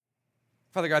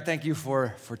Father God, thank you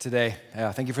for today.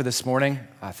 Thank you for this morning.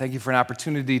 Thank you for an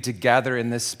opportunity to gather in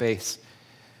this space.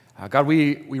 God,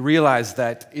 we realize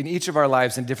that in each of our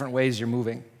lives, in different ways, you're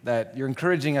moving, that you're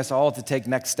encouraging us all to take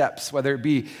next steps, whether it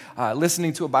be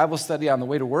listening to a Bible study on the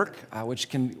way to work, which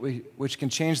can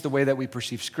change the way that we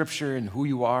perceive Scripture and who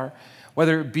you are,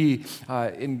 whether it be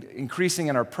increasing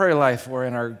in our prayer life or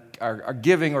in our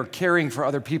giving or caring for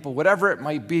other people, whatever it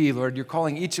might be, Lord, you're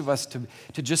calling each of us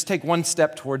to just take one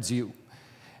step towards you.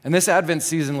 In this Advent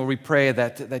season, Lord, we pray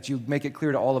that you make it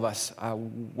clear to all of us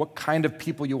what kind of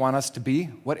people you want us to be,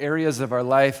 what areas of our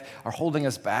life are holding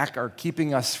us back, are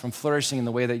keeping us from flourishing in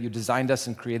the way that you designed us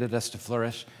and created us to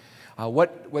flourish,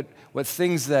 what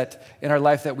things that in our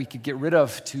life that we could get rid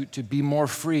of to be more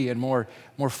free and more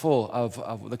full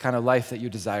of the kind of life that you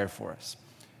desire for us.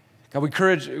 God,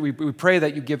 we pray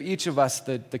that you give each of us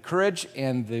the courage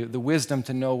and the wisdom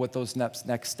to know what those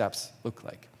next steps look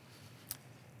like.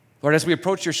 Lord, as we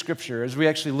approach your Scripture, as we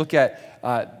actually look at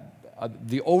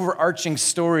the overarching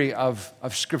story of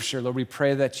Scripture, Lord, we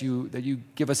pray that you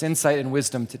give us insight and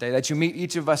wisdom today, that you meet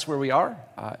each of us where we are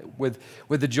with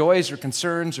the joys or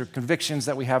concerns or convictions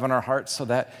that we have in our hearts, so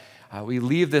that we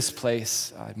leave this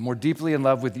place more deeply in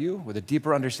love with you, with a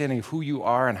deeper understanding of who you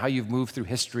are and how you've moved through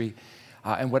history,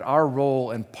 and what our role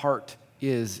and part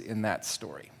is in that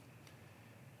story.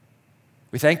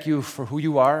 We thank you for who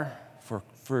you are,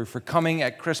 for coming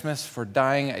at Christmas, for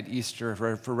dying at Easter,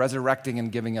 for resurrecting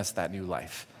and giving us that new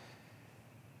life.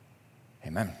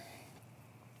 Amen.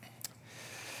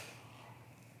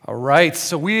 All right,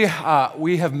 so we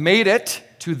have made it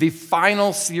to the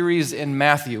final series in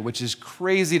Matthew, which is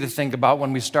crazy to think about.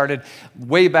 When we started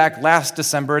way back last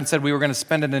December and said we were going to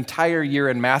spend an entire year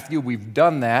in Matthew, we've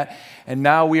done that, and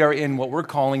now we are in what we're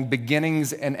calling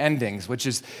beginnings and endings, which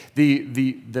is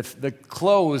the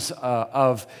close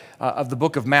of the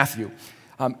book of Matthew.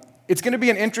 It's going to be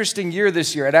an interesting year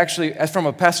this year. It actually, as from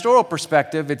a pastoral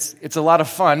perspective, it's a lot of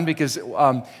fun because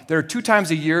there are 2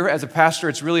 times a year as a pastor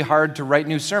it's really hard to write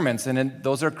new sermons, and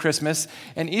those are Christmas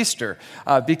and Easter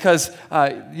because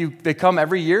they come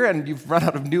every year and you've run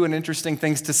out of new and interesting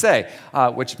things to say,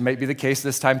 which may be the case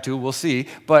this time too, we'll see,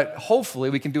 but hopefully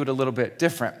we can do it a little bit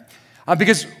different.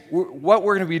 Because what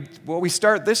we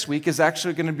start this week is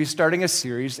actually going to be starting a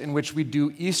series in which we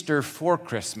do Easter for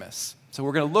Christmas. So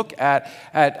we're going to look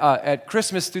at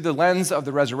Christmas through the lens of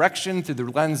the resurrection, through the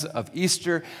lens of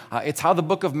Easter. It's how the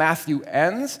book of Matthew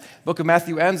ends. The book of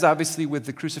Matthew ends, obviously, with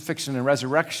the crucifixion and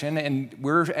resurrection, and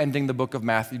we're ending the book of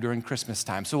Matthew during Christmas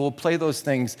time. So we'll play those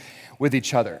things with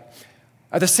each other.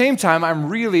 At the same time, I'm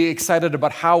really excited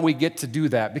about how we get to do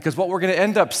that, because what we're going to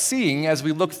end up seeing as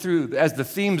we look through, as the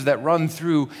themes that run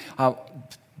through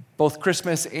both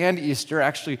Christmas and Easter,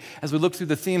 actually, as we look through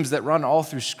the themes that run all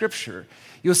through Scripture,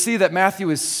 you'll see that Matthew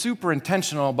is super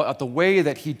intentional about the way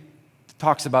that he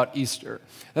talks about Easter,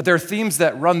 that there are themes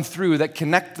that run through that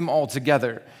connect them all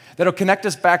together, that'll connect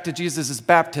us back to Jesus'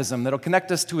 baptism, that'll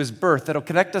connect us to his birth, that'll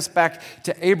connect us back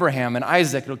to Abraham and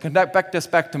Isaac, it'll connect us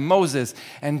back to Moses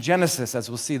and Genesis, as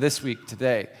we'll see this week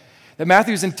today. That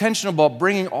Matthew is intentional about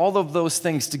bringing all of those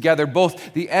things together,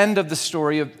 both the end of the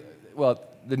story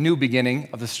the new beginning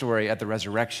of the story at the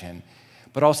resurrection,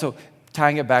 but also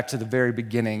tying it back to the very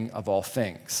beginning of all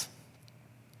things.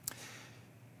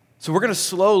 So we're going to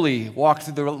slowly walk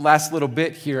through the last little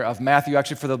bit here of Matthew,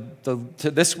 actually for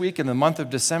this week in the month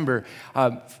of December.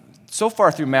 So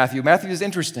far through Matthew is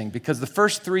interesting because the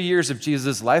first 3 years of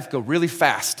Jesus' life go really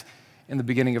fast in the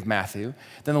beginning of Matthew.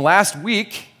 Then the last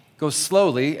week goes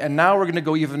slowly, and now we're going to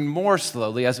go even more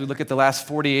slowly as we look at the last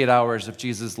 48 hours of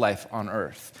Jesus' life on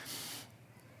earth.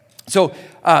 So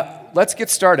let's get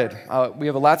started. We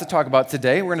have a lot to talk about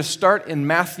today. We're going to start in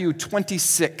Matthew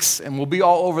 26, and we'll be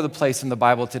all over the place in the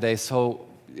Bible today, so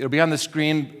it'll be on the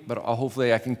screen, but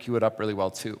hopefully I can cue it up really well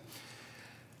too.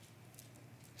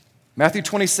 Matthew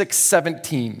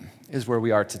 26:17 is where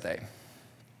we are today,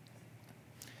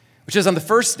 which is on the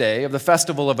first day of the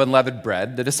festival of unleavened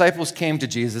bread, the disciples came to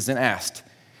Jesus and asked,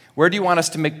 "Where do you want us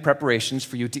to make preparations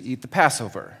for you to eat the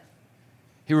Passover?"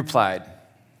 He replied,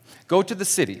 "Go to the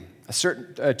city,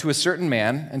 to a certain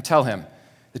man, and tell him,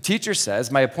 'The teacher says,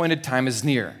 my appointed time is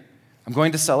near. I'm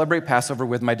going to celebrate Passover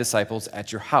with my disciples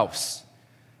at your house.'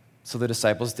 So the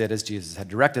disciples did as Jesus had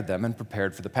directed them and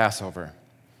prepared for the Passover.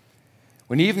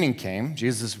 When evening came,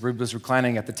 Jesus was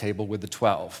reclining at the table with the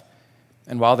 12.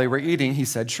 And while they were eating, he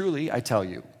said, 'Truly, I tell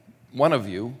you, one of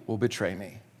you will betray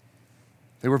me.'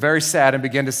 They were very sad and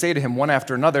began to say to him one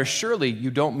after another, 'Surely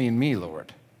you don't mean me,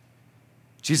 Lord.'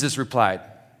 Jesus replied,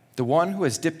 'The one who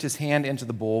has dipped his hand into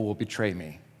the bowl will betray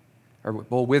me, or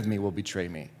bowl with me will betray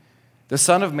me. The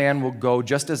Son of Man will go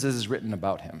just as it is written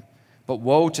about him, But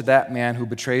woe to that man who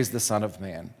betrays the Son of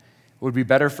Man. It would be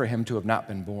better for him to have not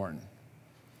been born."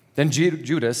 Then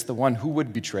Judas, the one who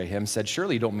would betray him, said,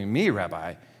 "Surely you don't mean me,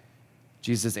 Rabbi."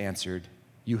 Jesus answered,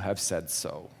 "You have said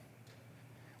so."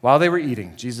 While they were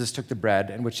eating, Jesus took the bread,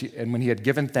 and when he had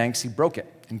given thanks, he broke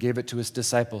it and gave it to his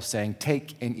disciples, saying,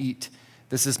 "Take and eat.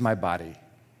 This is my body."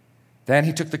 Then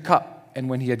he took the cup, and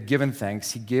when he had given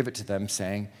thanks, he gave it to them,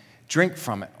 saying, "Drink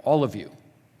from it, all of you.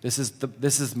 This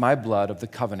is my blood of the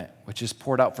covenant, which is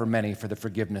poured out for many for the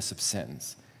forgiveness of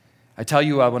sins. I tell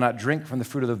you, I will not drink from the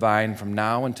fruit of the vine from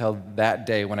now until that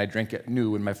day when I drink it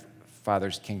new in my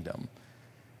Father's kingdom."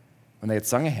 When they had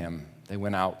sung a hymn, they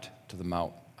went out to the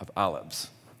Mount of Olives.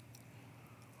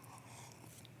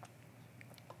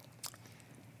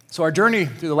 So our journey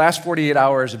through the last 48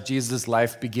 hours of Jesus'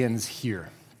 life begins here,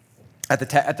 at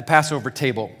the Passover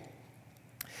table.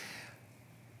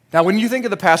 Now, when you think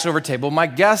of the Passover table, my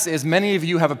guess is many of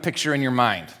you have a picture in your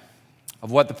mind of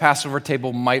what the Passover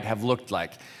table might have looked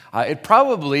like. It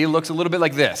probably looks a little bit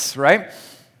like this, right?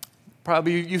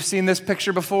 Probably you've seen this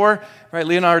picture before, right?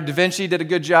 Leonardo da Vinci did a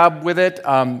good job with it.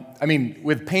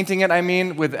 With painting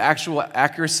it, with actual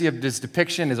accuracy of this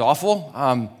depiction is awful,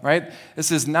 right?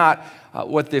 This is not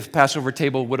what the Passover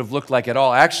table would have looked like at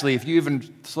all. Actually, if you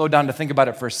even slow down to think about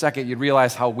it for a second, you'd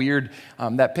realize how weird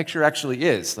that picture actually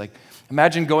is. Like,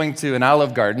 imagine going to an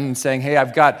Olive Garden and saying, "Hey,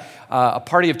 I've got a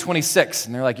party of 26.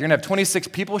 And they're like, "You're going to have 26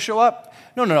 people show up?"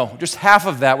 No, just half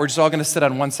of that. We're just all going to sit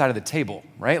on one side of the table,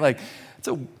 right? Like,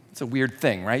 it's a weird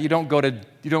thing, right? You don't go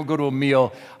to a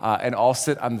meal and all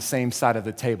sit on the same side of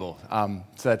the table.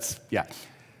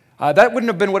 That wouldn't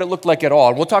have been what it looked like at all.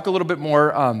 And we'll talk a little bit more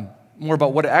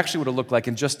about what it actually would have looked like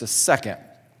in just a second.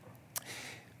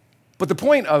 But the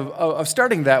point of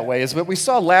starting that way is what we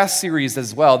saw last series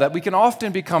as well, that we can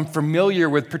often become familiar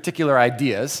with particular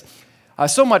ideas,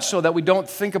 so much so that we don't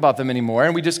think about them anymore,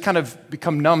 and we just kind of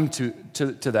become numb to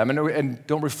them and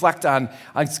don't reflect on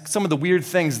some of the weird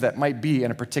things that might be in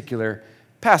a particular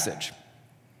passage,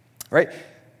 right?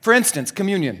 For instance,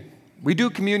 communion. We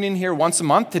do communion here once a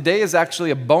month. Today is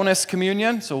actually a bonus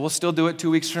communion, so we'll still do it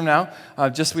 2 weeks from now.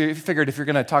 We figured if you're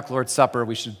going to talk Lord's Supper,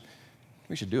 we should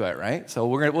do it, right? So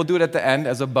we'll do it at the end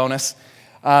as a bonus.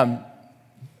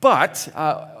 But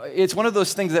it's one of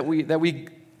those things that we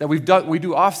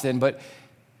do often, but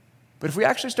if we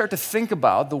actually start to think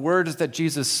about the words that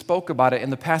Jesus spoke about it in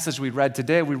the passage we read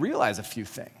today, we realize a few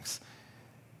things.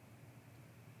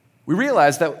 We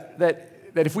realize that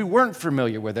if we weren't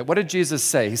familiar with it, what did Jesus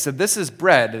say? He said, "This is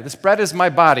bread. This bread is my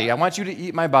body. I want you to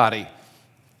eat my body."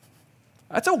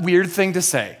 That's a weird thing to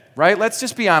say, right? Let's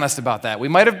just be honest about that. We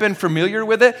might have been familiar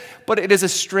with it, but it is a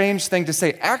strange thing to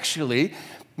say. Actually,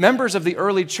 members of the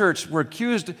early church were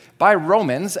accused by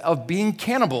Romans of being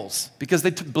cannibals because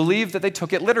they believed that they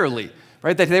took it literally,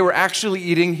 right? That they were actually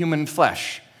eating human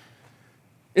flesh.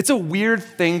 It's a weird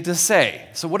thing to say.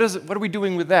 So what are we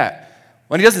doing with that?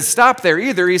 Well, he doesn't stop there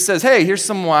either. He says, "Hey, here's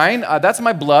some wine. That's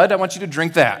my blood. I want you to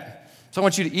drink that. So I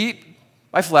want you to eat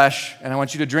my flesh, and I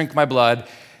want you to drink my blood."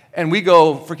 And we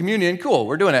go for communion. Cool,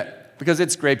 we're doing it because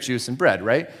it's grape juice and bread,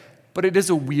 right? But it is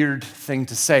a weird thing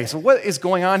to say. So what is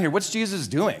going on here? What's Jesus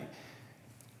doing?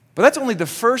 But that's only the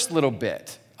first little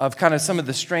bit of kind of some of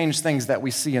the strange things that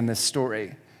we see in this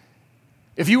story.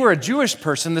 If you were a Jewish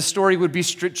person, the story would be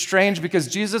strange because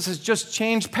Jesus has just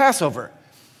changed Passover.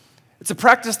 It's a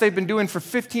practice they've been doing for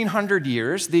 1,500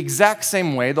 years, the exact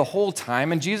same way the whole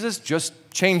time, and Jesus just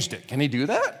changed it. Can he do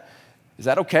that? Is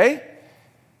that okay?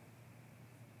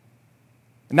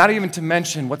 Not even to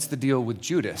mention what's the deal with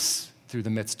Judas through the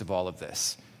midst of all of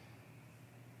this.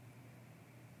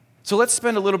 So let's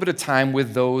spend a little bit of time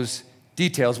with those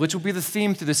details, which will be the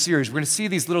theme through the series. We're going to see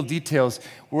these little details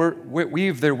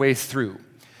weave their way through.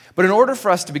 But in order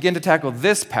for us to begin to tackle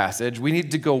this passage, we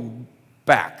need to go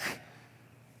back.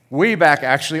 Way back,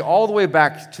 actually, all the way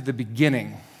back to the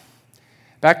beginning.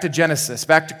 Back to Genesis,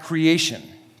 back to creation.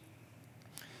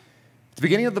 At the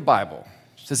beginning of the Bible,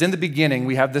 it says, in the beginning,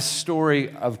 we have this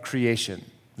story of creation.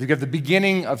 We have the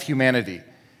beginning of humanity.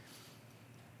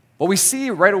 What we see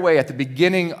right away at the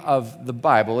beginning of the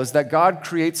Bible is that God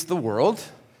creates the world,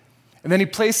 and then he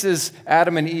places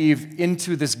Adam and Eve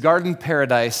into this garden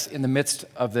paradise in the midst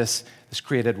of this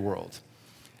created world.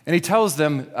 And he tells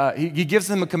them, he gives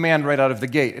them a command right out of the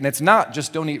gate. And it's not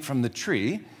just don't eat from the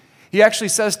tree. He actually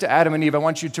says to Adam and Eve, I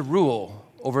want you to rule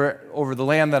over the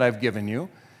land that I've given you.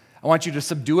 I want you to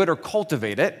subdue it or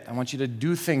cultivate it. I want you to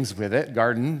do things with it,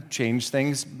 garden, change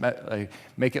things,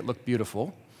 make it look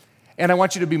beautiful. And I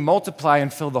want you to multiply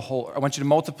and fill the whole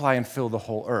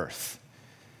earth.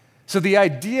 So the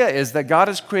idea is that God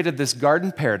has created this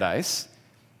garden paradise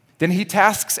Then he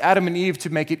tasks Adam and Eve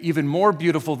to make it even more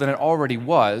beautiful than it already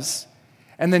was,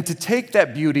 and then to take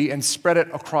that beauty and spread it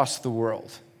across the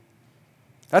world.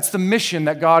 That's the mission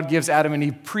that God gives Adam and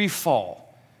Eve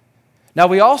pre-fall. Now,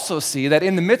 we also see that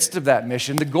in the midst of that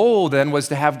mission, the goal then was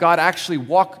to have God actually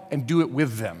walk and do it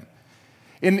with them.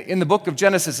 In the book of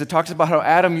Genesis, it talks about how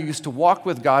Adam used to walk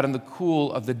with God in the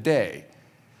cool of the day.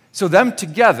 So them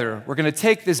together, we're going to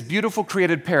take this beautiful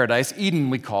created paradise,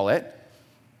 Eden we call it,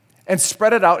 and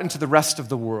spread it out into the rest of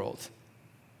the world.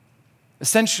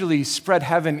 Essentially, spread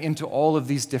heaven into all of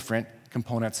these different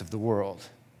components of the world.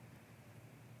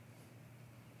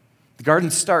 The garden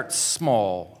starts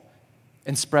small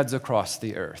and spreads across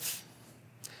the earth.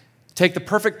 Take the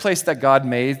perfect place that God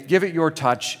made, give it your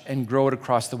touch, and grow it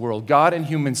across the world. God and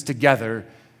humans together,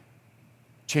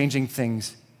 changing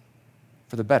things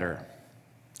for the better.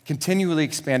 Continually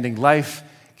expanding life,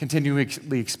 continually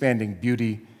expanding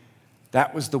beauty.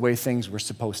 That was the way things were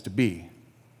supposed to be.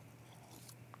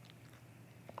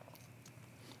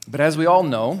 But as we all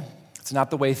know, it's not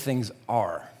the way things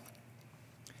are.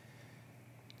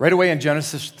 Right away in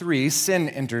Genesis 3, sin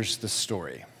enters the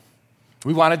story.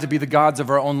 We wanted to be the gods of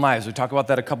our own lives. We talked about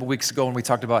that a couple weeks ago when we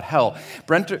talked about hell.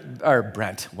 Brokenness.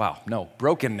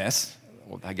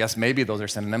 Well, I guess maybe those are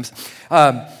synonyms.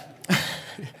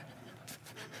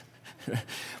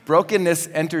 Brokenness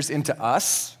enters into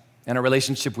us and our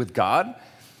relationship with God,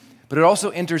 but it also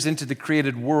enters into the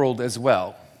created world as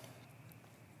well,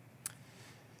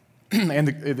 and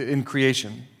in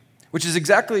creation, which is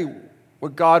exactly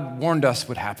what God warned us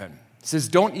would happen. It says,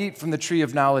 don't eat from the tree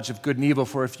of knowledge of good and evil,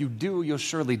 for if you do, you'll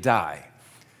surely die.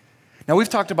 Now, we've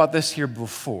talked about this here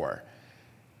before,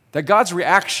 that God's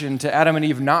reaction to Adam and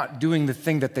Eve not doing the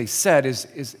thing that they said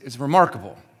is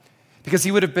remarkable, because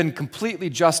he would have been completely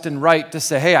just and right to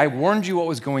say, hey, I warned you what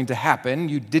was going to happen.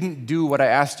 You didn't do what I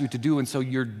asked you to do, and so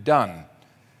you're done.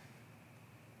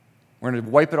 We're going to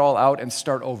wipe it all out and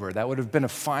start over. That would have been a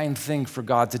fine thing for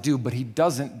God to do, but he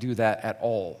doesn't do that at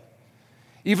all.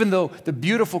 Even though the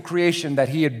beautiful creation that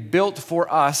he had built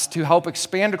for us to help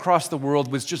expand across the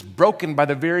world was just broken by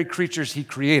the very creatures he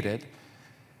created,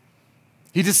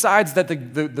 he decides that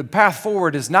the path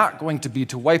forward is not going to be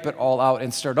to wipe it all out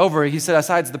and start over. He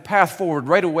decides the path forward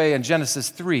right away in Genesis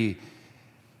 3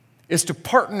 is to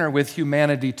partner with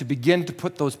humanity to begin to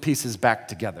put those pieces back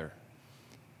together.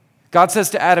 God says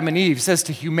to Adam and Eve, says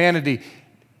to humanity,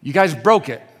 you guys broke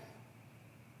it.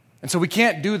 And so we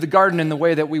can't do the garden in the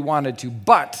way that we wanted to,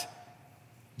 but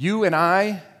you and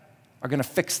I are going to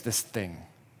fix this thing.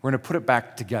 We're going to put it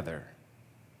back together.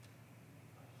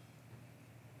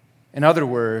 In other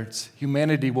words,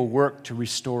 humanity will work to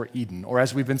restore Eden, or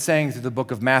as we've been saying through the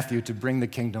book of Matthew, to bring the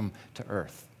kingdom to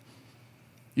earth.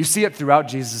 You see it throughout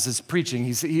Jesus'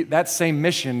 preaching. That same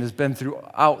mission has been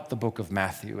throughout the book of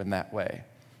Matthew in that way.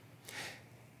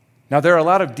 Now, there are a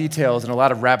lot of details and a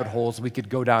lot of rabbit holes we could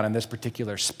go down in this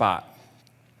particular spot.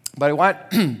 But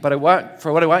what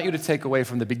I want you to take away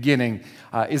from the beginning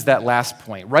is that last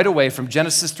point. Right away from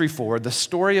Genesis 3:4, the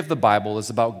story of the Bible is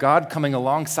about God coming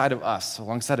alongside of us,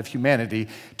 alongside of humanity,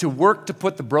 to work to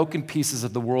put the broken pieces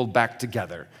of the world back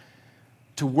together,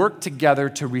 to work together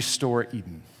to restore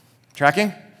Eden.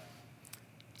 Tracking?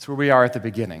 That's where we are at the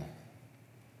beginning.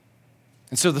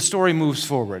 And so the story moves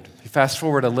forward. You fast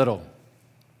forward a little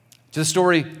to the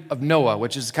story of Noah,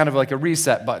 which is kind of like a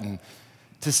reset button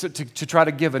to try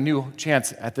to give a new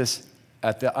chance at this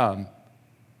at the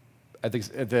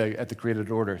created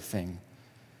order thing.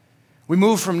 We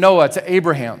move from Noah to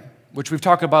Abraham, which we've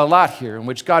talked about a lot here, in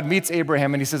which God meets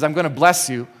Abraham and he says, I'm going to bless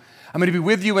you. I'm going to be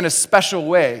with you in a special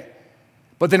way.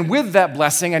 But then with that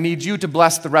blessing, I need you to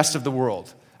bless the rest of the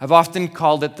world. I've often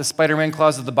called it the Spider-Man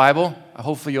clause of the Bible.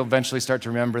 Hopefully you'll eventually start to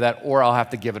remember that, or I'll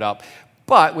have to give it up.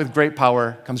 But with great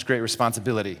power comes great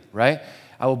responsibility, right?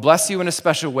 I will bless you in a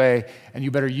special way, and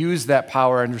you better use that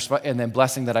power and then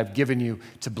blessing that I've given you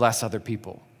to bless other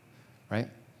people, right?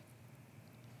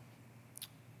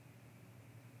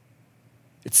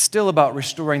 It's still about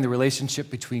restoring the relationship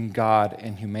between God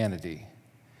and humanity.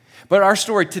 But our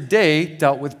story today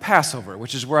dealt with Passover,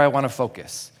 which is where I want to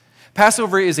focus.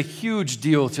 Passover is a huge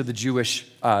deal to the Jewish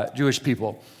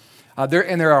people.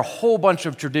 There are a whole bunch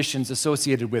of traditions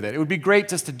associated with it. It would be great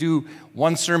just to do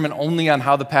one sermon only on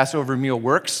how the Passover meal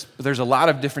works, but there's a lot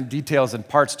of different details and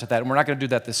parts to that, and we're not going to do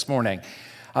that this morning.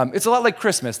 It's a lot like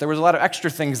Christmas. There was a lot of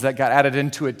extra things that got added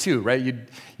into it too, right?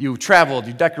 You traveled,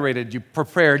 you decorated, you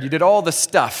prepared, you did all the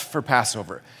stuff for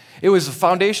Passover. It was a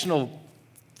foundational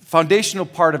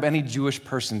part of any Jewish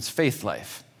person's faith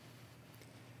life.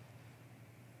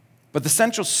 But the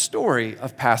central story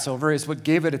of Passover is what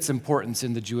gave it its importance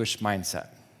in the Jewish mindset.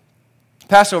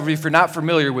 Passover, if you're not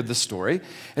familiar with the story,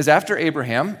 is after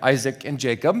Abraham, Isaac, and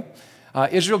Jacob,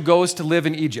 Israel goes to live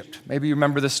in Egypt. Maybe you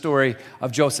remember the story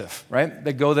of Joseph, right?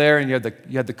 They go there, and you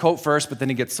had the coat first, but then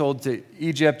he gets sold to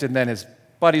Egypt, and then his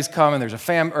buddies come, and there's a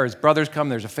famine, or his brothers come,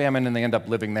 there's a famine, and they end up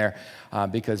living there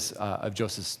because of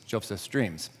Joseph's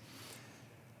dreams.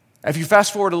 If you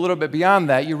fast forward a little bit beyond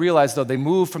that, you realize, though, they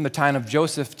move from the time of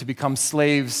Joseph to become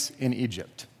slaves in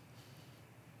Egypt.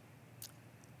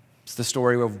 It's the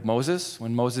story of Moses.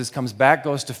 When Moses comes back,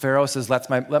 goes to Pharaoh, says, let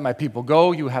my people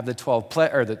go. You have the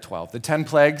 10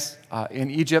 plagues in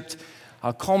Egypt,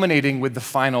 culminating with the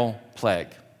final plague.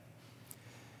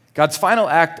 God's final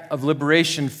act of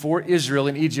liberation for Israel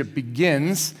in Egypt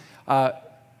begins. The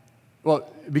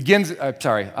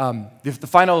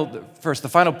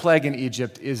final plague in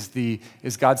Egypt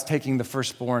is God's taking the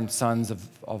firstborn sons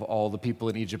of all the people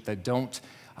in Egypt that don't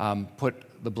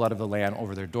put the blood of the lamb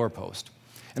over their doorpost.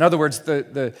 In other words,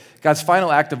 God's final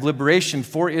act of liberation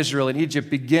for Israel in Egypt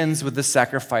begins with the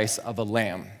sacrifice of a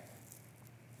lamb.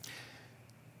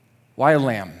 Why a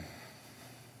lamb?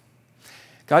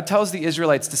 God tells the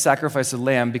Israelites to sacrifice a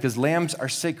lamb because lambs are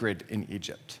sacred in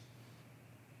Egypt.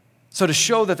 So to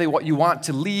show that you want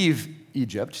to leave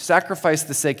Egypt, sacrifice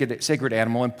the sacred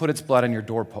animal and put its blood on your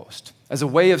doorpost as a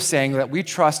way of saying that we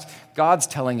trust God's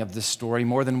telling of this story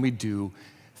more than we do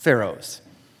Pharaoh's.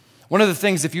 One of the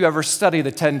things, if you ever study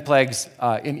the 10 plagues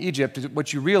in Egypt,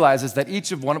 what you realize is that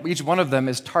each one of them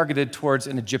is targeted towards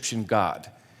an Egyptian god.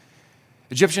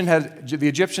 The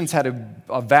Egyptians had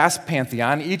a vast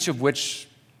pantheon, each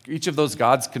of those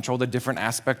gods controlled a different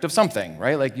aspect of something,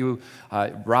 right? Like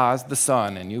Ra's the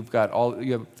sun, and you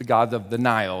have the god of the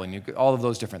Nile, and all of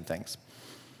those different things.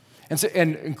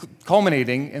 And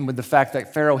culminating with the fact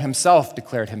that Pharaoh himself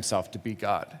declared himself to be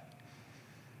God.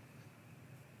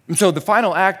 And so the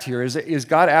final act here is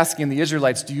God asking the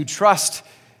Israelites, do you trust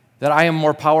that I am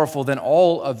more powerful than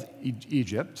all of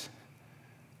Egypt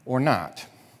or not?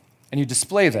 And you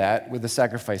display that with the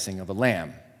sacrificing of a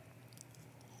lamb.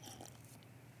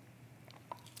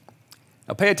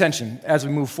 Now pay attention as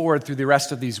we move forward through the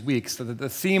rest of these weeks. So the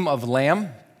theme of lamb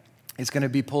is going to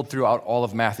be pulled throughout all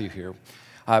of Matthew here.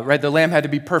 The lamb had to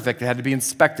be perfect. It had to be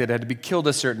inspected. It had to be killed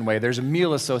a certain way. There's a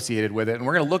meal associated with it. And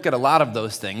we're going to look at a lot of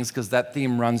those things because that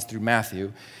theme runs through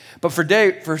Matthew. But for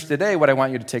today, what I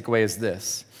want you to take away is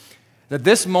this. That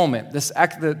this moment,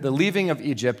 the leaving of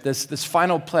Egypt, this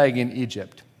final plague in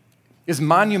Egypt, is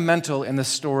monumental in the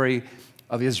story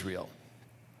of Israel.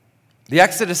 The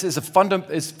Exodus is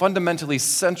fundamentally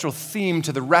central theme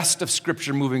to the rest of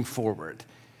Scripture moving forward.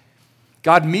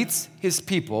 God meets his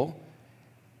people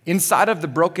inside of the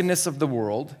brokenness of the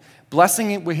world,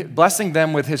 blessing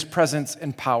them with his presence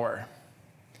and power,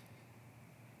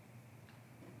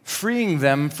 freeing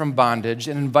them from bondage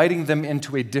and inviting them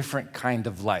into a different kind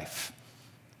of life.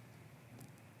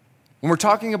 When we're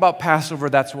talking about Passover,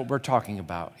 that's what we're talking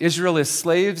about. Israel is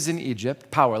slaves in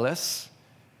Egypt, powerless.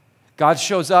 God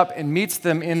shows up and meets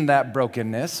them in that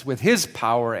brokenness with his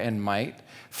power and might,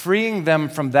 freeing them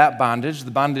from that bondage,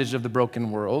 the bondage of the broken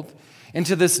world,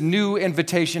 into this new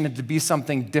invitation to be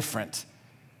something different.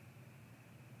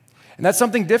 And that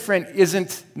something different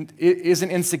isn't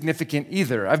insignificant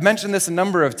either. I've mentioned this a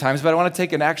number of times, but I want to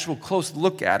take an actual close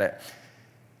look at it.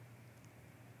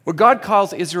 What God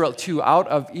calls Israel to out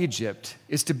of Egypt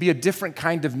is to be a different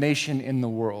kind of nation in the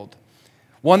world.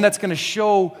 One that's going to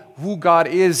show who God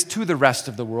is to the rest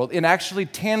of the world in actually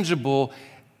tangible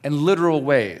and literal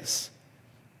ways.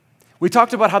 We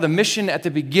talked about how the mission at the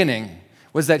beginning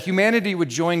was that humanity would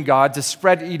join God to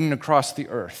spread Eden across the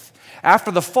earth.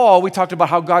 After the fall, we talked about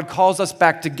how God calls us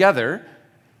back together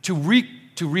to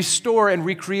restore and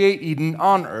recreate Eden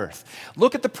on earth.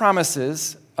 Look at the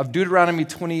promises of Deuteronomy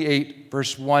 28,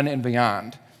 verse 1 and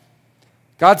beyond.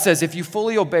 God says, if you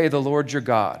fully obey the Lord your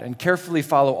God and carefully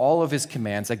follow all of his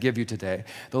commands I give you today,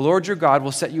 the Lord your God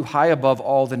will set you high above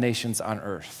all the nations on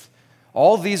earth.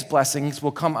 All these blessings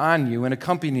will come on you and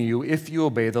accompany you if you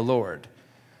obey the Lord.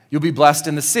 You'll be blessed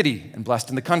in the city and blessed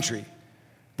in the country.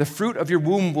 The fruit of your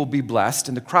womb will be blessed,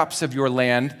 and the crops of your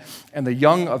land and the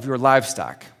young of your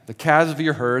livestock, the calves of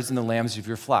your herds and the lambs of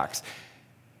your flocks.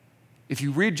 If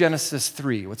you read Genesis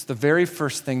 3, what's the very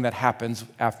first thing that happens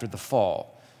after the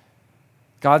fall?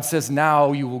 God says,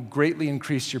 now you will greatly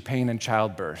increase your pain in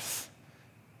childbirth.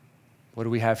 What do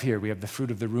we have here? We have the fruit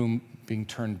of the womb being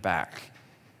turned back.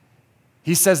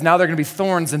 He says, now there are going to be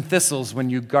thorns and thistles when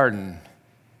you garden.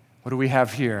 What do we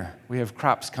have here? We have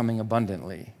crops coming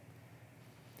abundantly.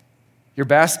 Your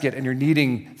basket and your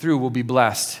kneading through will be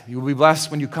blessed. You will be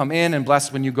blessed when you come in and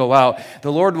blessed when you go out.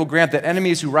 The Lord will grant that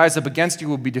enemies who rise up against you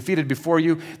will be defeated before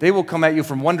you. They will come at you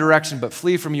from one direction but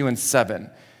flee from you in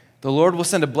seven. The Lord will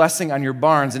send a blessing on your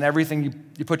barns and everything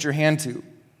you put your hand to.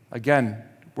 Again,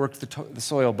 work the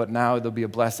soil, but now there'll be a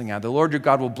blessing on. The Lord your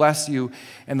God will bless you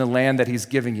in the land that he's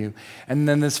giving you. And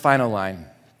then this final line.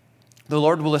 The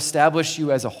Lord will establish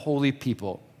you as a holy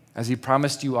people, as he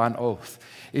promised you on oath.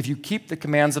 If you keep the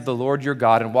commands of the Lord your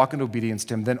God and walk in obedience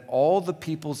to him, then all the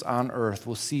peoples on earth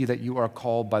will see that you are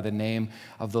called by the name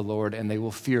of the Lord, and they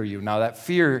will fear you. Now, that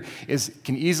fear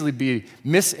can easily be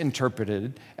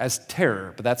misinterpreted as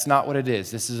terror, but that's not what it is.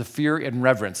 This is a fear and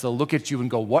reverence. They'll look at you and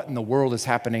go, what in the world is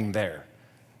happening there?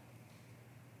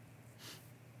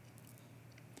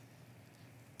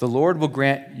 The Lord will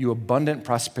grant you abundant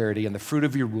prosperity in the fruit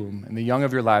of your womb, and the young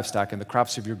of your livestock, and the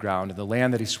crops of your ground, and the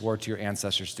land that he swore to your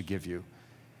ancestors to give you.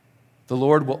 The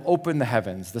Lord will open the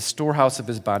heavens, the storehouse of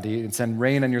his bounty, and send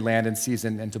rain on your land in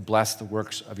season, and to bless the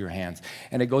works of your hands.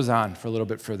 And it goes on for a little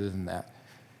bit further than that.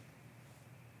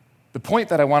 The point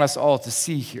that I want us all to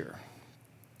see here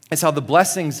is how the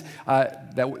blessings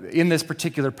that in this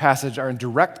particular passage are in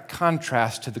direct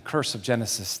contrast to the curse of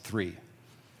Genesis 3.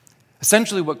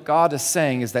 Essentially, what God is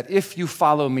saying is that if you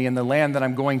follow me in the land that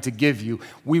I'm going to give you,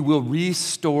 we will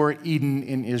restore Eden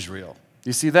in Israel. Do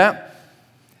you see that?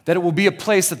 That it will be a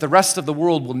place that the rest of the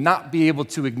world will not be able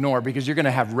to ignore, because you're going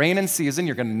to have rain in season,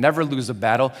 you're going to never lose a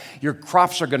battle, your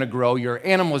crops are going to grow, your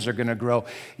animals are going to grow,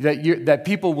 that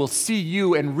people will see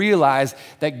you and realize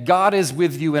that God is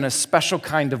with you in a special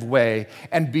kind of way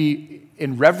and be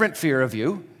in reverent fear of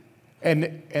you.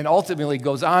 And ultimately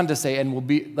goes on to say, and will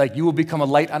be like you will become a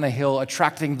light on a hill,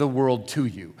 attracting the world to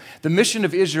you. The mission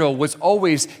of Israel was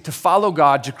always to follow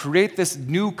God, to create this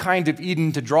new kind of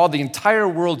Eden, to draw the entire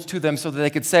world to them so that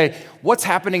they could say, what's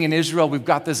happening in Israel? We've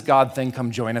got this God thing, come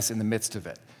join us in the midst of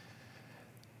it.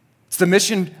 It's the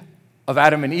mission of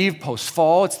Adam and Eve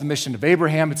post-fall. It's the mission of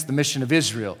Abraham. It's the mission of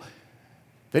Israel.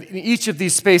 That in each of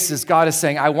these spaces, God is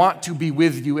saying, I want to be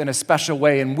with you in a special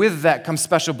way, and with that comes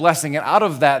special blessing, and out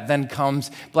of that then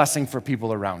comes blessing for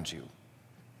people around you.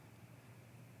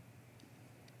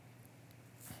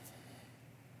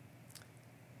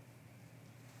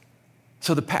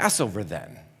 So the Passover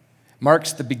then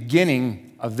marks the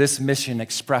beginning of this mission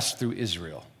expressed through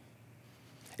Israel.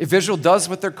 If Israel does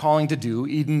what they're calling to do,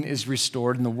 Eden is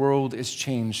restored and the world is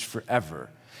changed forever.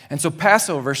 And so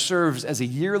Passover serves as a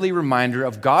yearly reminder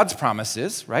of God's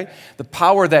promises, right? The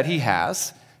power that he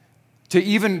has to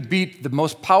even beat the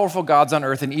most powerful gods on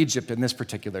earth in Egypt in this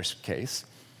particular case.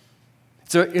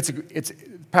 So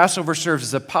Passover serves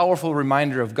as a powerful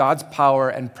reminder of God's power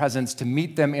and presence to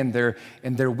meet them in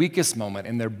their weakest moment,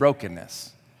 in their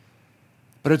brokenness.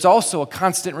 But it's also a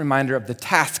constant reminder of the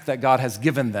task that God has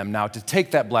given them now to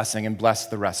take that blessing and bless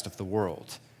the rest of the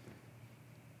world.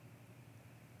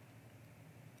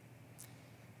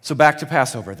 So back to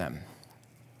Passover then.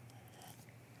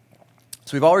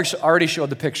 So we've already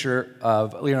showed the picture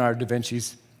of Leonardo da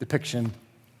Vinci's depiction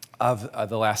of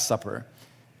the Last Supper.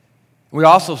 We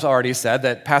also already said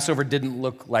that Passover didn't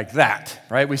look like that,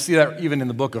 right? We see that even in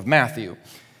the book of Matthew.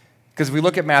 Because we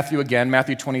look at Matthew again,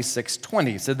 Matthew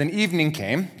 26:20. So then evening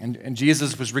came, and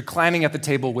Jesus was reclining at the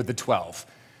table with the 12.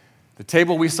 The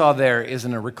table we saw there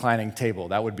isn't a reclining table.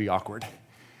 That would be awkward,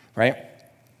 right?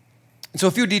 So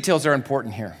a few details are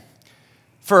important here.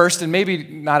 First, and maybe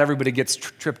not everybody gets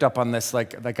tripped up on this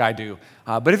like I do,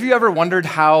 but have you ever wondered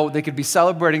how they could be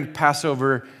celebrating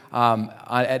Passover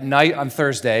at night on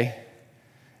Thursday,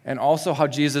 and also how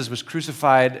Jesus was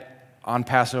crucified on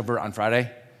Passover on Friday?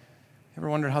 Ever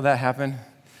wondered how that happened?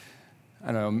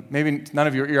 I don't know, maybe none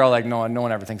of you, you're all like, no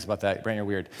one ever thinks about that, Brent, you're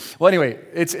weird. Well, anyway,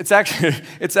 it's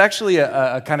actually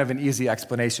a kind of an easy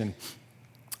explanation.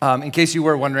 In case you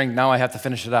were wondering, now I have to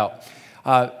finish it out.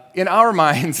 In our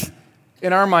minds,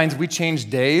 we change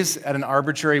days at an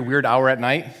arbitrary weird hour at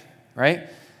night, right?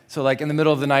 So like in the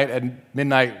middle of the night at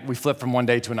midnight, we flip from one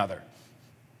day to another.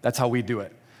 That's how we do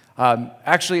it.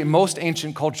 Actually, most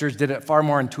ancient cultures did it far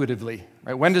more intuitively,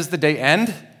 right? When does the day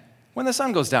end? When the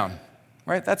sun goes down,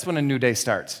 right? That's when a new day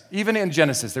starts. Even in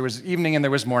Genesis, there was evening and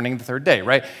there was morning the third day,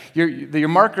 right? Your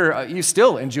marker, you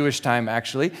still in Jewish time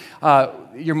actually,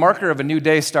 your marker of a new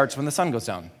day starts when the sun goes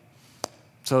down.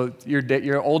 So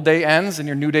your old day ends and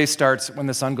your new day starts when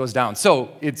the sun goes down.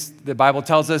 So the Bible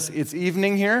tells us it's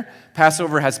evening here.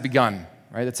 Passover has begun,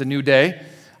 right? It's a new day.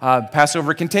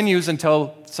 Passover continues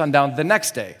until sundown the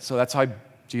next day. So that's how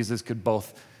Jesus could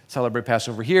both celebrate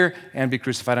Passover here and be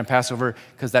crucified on Passover,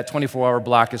 because that 24-hour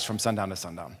block is from sundown to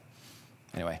sundown.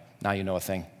 Anyway, now you know a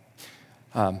thing.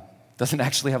 Doesn't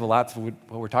actually have a lot to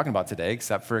what we're talking about today,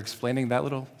 except for explaining that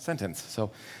little sentence.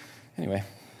 So anyway.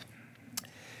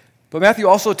 But Matthew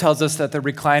also tells us that they're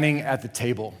reclining at the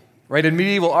table, right? In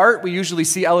medieval art, we usually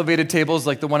see elevated tables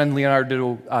like the one in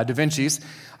Leonardo da Vinci's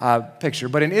picture.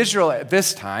 But in Israel at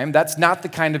this time, that's not the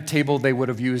kind of table they would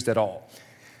have used at all.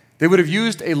 They would have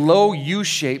used a low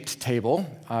U-shaped table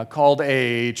called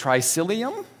a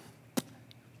triclinium,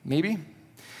 maybe,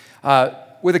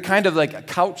 with a kind of like a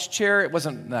couch chair. It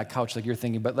wasn't a couch like you're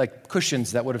thinking, but like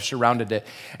cushions that would have surrounded it.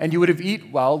 And you would have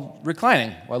eaten while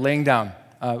reclining, while laying down.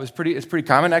 It's pretty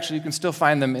common. Actually, you can still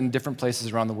find them in different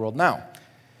places around the world now.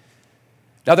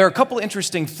 Now, there are a couple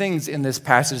interesting things in this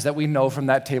passage that we know from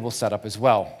that table setup as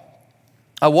well.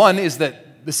 One is that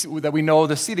we know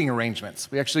the seating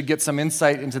arrangements. We actually get some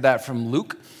insight into that from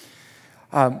Luke.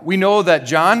 We know that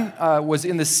John was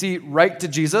in the seat right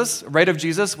of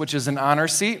Jesus, which is an honor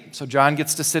seat. So John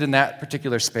gets to sit in that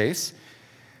particular space.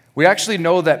 We actually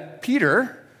know that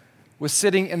Peter was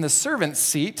sitting in the servant's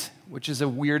seat, which is a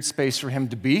weird space for him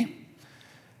to be.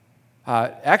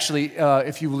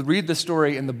 If you read the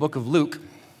story in the book of Luke,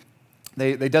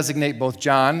 they designate both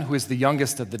John, who is the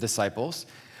youngest of the disciples,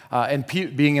 and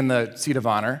being in the seat of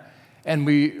honor, and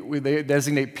they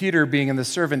designate Peter being in the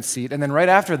servant's seat. And then right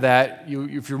after that,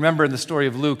 if you remember in the story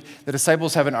of Luke, the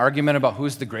disciples have an argument about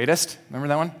who's the greatest. Remember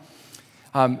that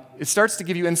one? It starts to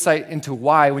give you insight into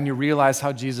why when you realize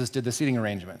how Jesus did the seating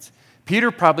arrangements. Peter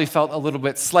probably felt a little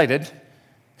bit slighted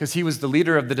because he was the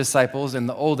leader of the disciples and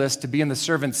the oldest. To be in the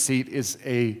servant's seat is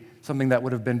something that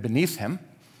would have been beneath him.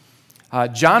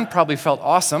 John probably felt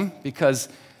awesome because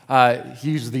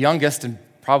he's the youngest and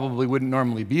probably wouldn't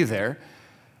normally be there.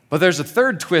 But there's a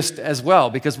third twist as well,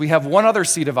 because we have one other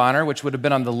seat of honor, which would have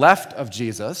been on the left of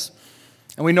Jesus,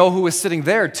 and we know who was sitting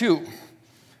there too.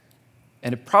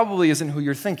 And it probably isn't who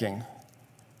you're thinking,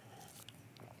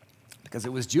 because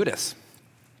it was Judas.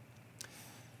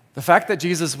 The fact that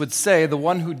Jesus would say, "The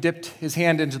one who dipped his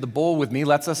hand into the bowl with me,"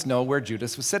 lets us know where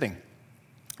Judas was sitting.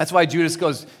 That's why Judas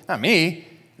goes, "Not me."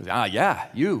 He goes, "Yeah,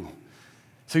 you."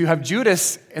 So you have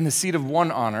Judas in the seat of one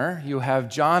honor, you have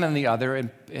John in the other,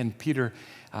 and Peter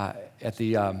in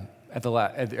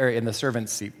the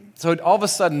servant's seat. So all of a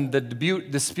sudden, the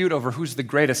dispute over who's the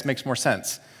greatest makes more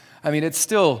sense. I mean, they're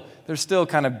still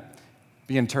kind of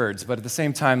being turds, but at the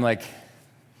same time, like,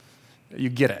 you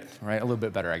get it, right? A little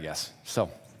bit better, I guess. So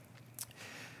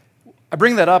I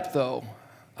bring that up, though,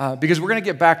 because we're going to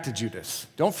get back to Judas.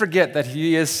 Don't forget that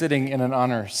he is sitting in an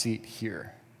honor seat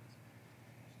here.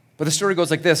 But the story goes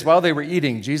like this. While they were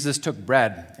eating, Jesus took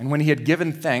bread, and when he had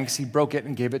given thanks, he broke it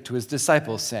and gave it to his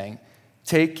disciples, saying,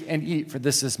 "Take and eat, for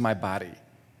this is my body."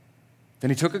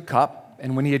 Then he took a cup,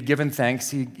 and when he had given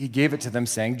thanks, he gave it to them,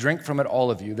 saying, "Drink from it,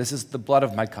 all of you. This is the blood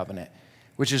of my covenant,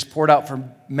 which is poured out for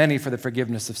many for the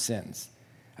forgiveness of sins.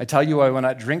 I tell you, I will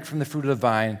not drink from the fruit of the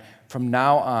vine from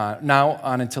now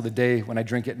on until the day when I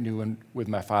drink it new in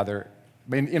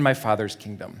my Father's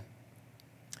kingdom."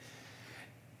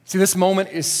 See, this moment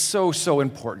is so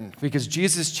important because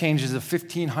Jesus changes a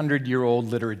 1,500-year-old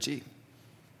liturgy.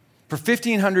 For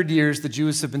 1,500 years, the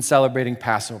Jews have been celebrating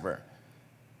Passover.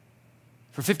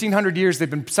 For 1,500 years, they've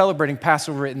been celebrating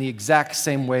Passover in the exact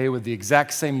same way with the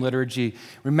exact same liturgy,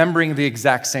 remembering the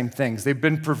exact same things. They've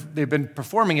been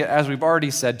performing it, as we've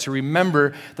already said, to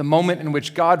remember the moment in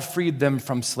which God freed them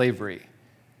from slavery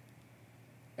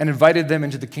and invited them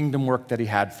into the kingdom work that he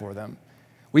had for them.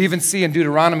 We even see in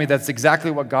Deuteronomy that's exactly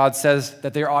what God says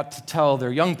that they ought to tell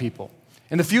their young people.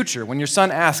 In the future, when your son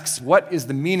asks, "What is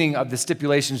the meaning of the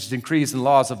stipulations, decrees, and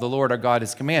laws of the Lord our God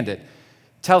has commanded?"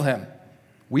 tell him,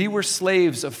 "We were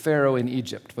slaves of Pharaoh in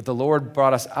Egypt, but the Lord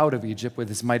brought us out of Egypt with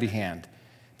his mighty hand.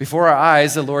 Before our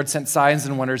eyes, the Lord sent signs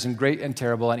and wonders and great and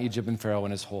terrible on Egypt and Pharaoh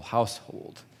and his whole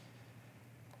household."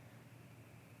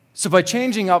 So by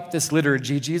changing up this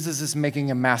liturgy, Jesus is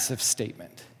making a massive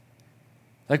statement.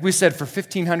 Like we said, for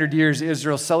 1,500 years,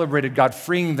 Israel celebrated God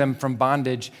freeing them from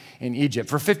bondage in Egypt.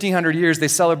 For 1,500 years, they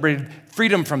celebrated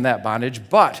freedom from that bondage.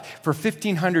 But for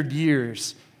 1,500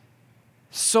 years,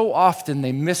 so often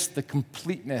they missed the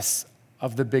completeness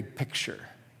of the big picture.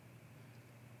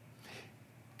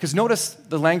 Because notice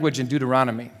the language in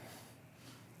Deuteronomy.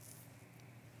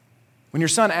 When your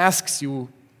son asks you,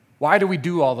 "Why do we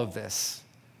do all of this?"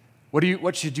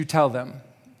 what should you tell them?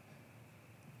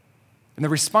 And the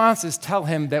response is, tell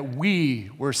him that we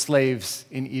were slaves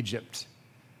in Egypt.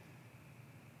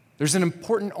 There's an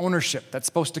important ownership that's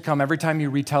supposed to come every time you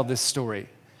retell this story.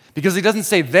 Because he doesn't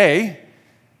say they,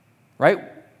 right?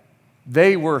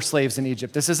 They were slaves in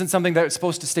Egypt. This isn't something that's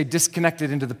supposed to stay disconnected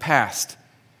into the past.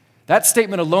 That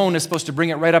statement alone is supposed to bring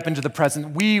it right up into the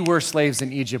present. We were slaves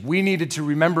in Egypt. We needed to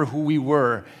remember who we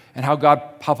were and how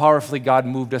powerfully God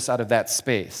moved us out of that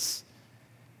space.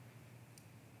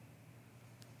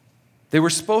 They were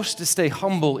supposed to stay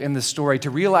humble in the story, to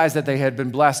realize that they had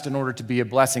been blessed in order to be a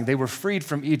blessing. They were freed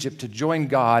from Egypt to join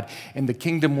God in the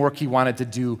kingdom work he wanted to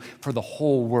do for the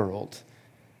whole world.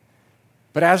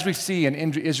 But as we see in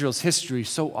Israel's history,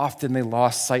 so often they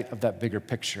lost sight of that bigger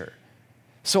picture.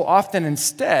 So often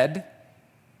instead,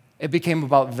 it became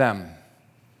about them.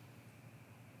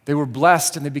 They were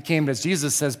blessed and they became, as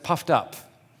Jesus says, puffed up.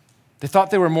 They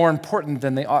thought they were more important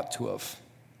than they ought to have.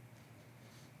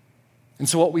 And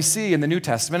so what we see in the New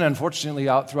Testament, and unfortunately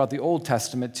out throughout the Old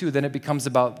Testament too, then it becomes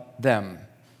about them.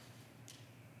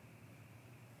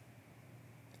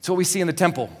 It's what we see in the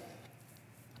temple.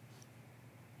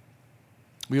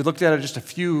 We looked at it just a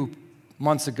few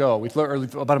months ago, or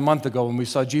about a month ago, when we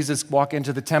saw Jesus walk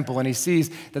into the temple and he sees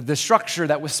that the structure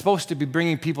that was supposed to be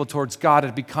bringing people towards God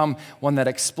had become one that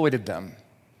exploited them.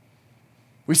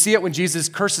 We see it when Jesus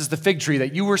curses the fig tree,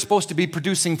 that you were supposed to be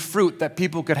producing fruit that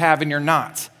people could have and you're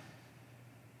not.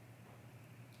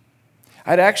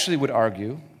 I'd actually would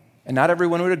argue, and not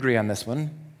everyone would agree on this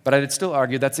one, but I'd still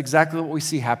argue that's exactly what we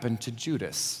see happen to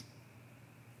Judas.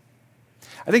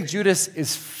 I think Judas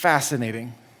is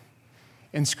fascinating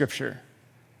in Scripture.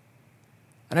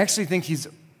 And I actually think he's,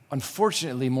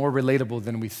 unfortunately, more relatable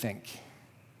than we think.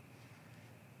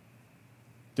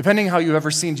 Depending how you've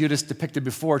ever seen Judas depicted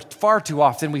before, far too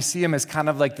often we see him as kind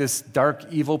of like this dark,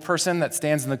 evil person that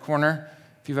stands in the corner.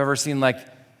 If you've ever seen like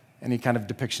any kind of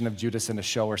depiction of Judas in a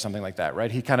show or something like that,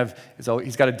 right? He kind of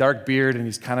he's got a dark beard and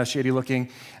he's kind of shady looking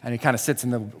and he kind of sits in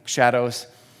the shadows.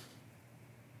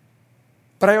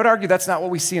 But I would argue that's not what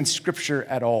we see in Scripture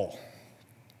at all.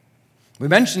 We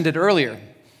mentioned it earlier.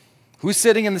 Who's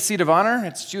sitting in the seat of honor?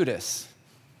 It's Judas.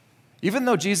 Even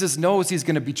though Jesus knows he's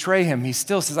going to betray him, he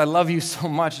still says, I love you so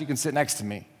much, you can sit next to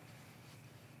me.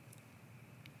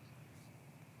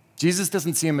 Jesus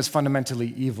doesn't see him as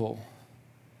fundamentally evil.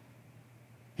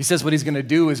 He says what he's going to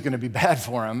do is going to be bad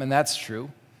for him, and that's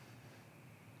true.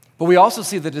 But we also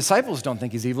see the disciples don't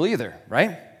think he's evil either,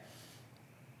 right?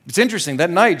 It's interesting.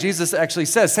 That night, Jesus actually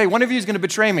says, hey, one of you is going to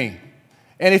betray me.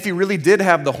 And if he really did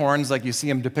have the horns, like you see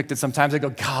him depicted sometimes, they go,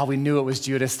 God, we knew it was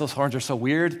Judas. Those horns are so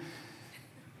weird.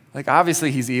 Like,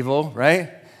 obviously he's evil,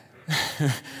 right?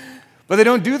 But they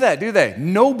don't do that, do they?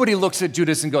 Nobody looks at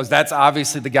Judas and goes, that's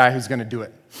obviously the guy who's going to do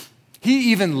it.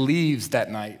 He even leaves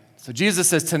that night. So Jesus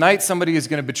says, tonight somebody is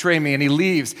going to betray me, and he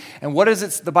leaves. And what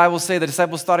does the Bible say the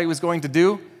disciples thought he was going to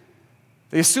do?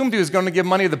 They assumed he was going to give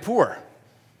money to the poor.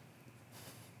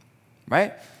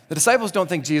 Right? The disciples don't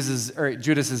think Judas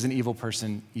is an evil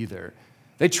person either.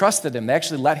 They trusted him. They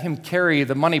actually let him carry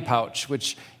the money pouch,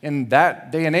 which in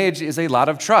that day and age is a lot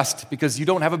of trust because you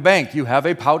don't have a bank. You have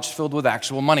a pouch filled with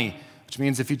actual money, which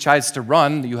means if he tries to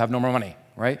run, you have no more money,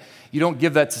 right? You don't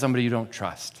give that to somebody you don't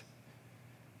trust.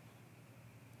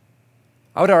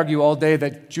 I would argue all day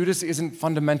that Judas isn't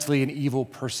fundamentally an evil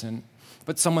person,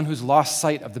 but someone who's lost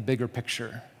sight of the bigger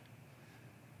picture,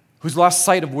 who's lost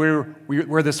sight of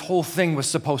where this whole thing was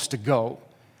supposed to go.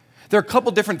 There are a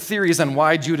couple different theories on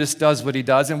why Judas does what he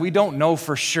does, and we don't know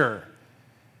for sure.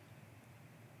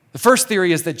 The first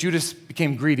theory is that Judas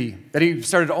became greedy, that he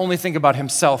started to only think about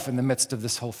himself in the midst of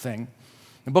this whole thing. In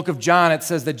the book of John, it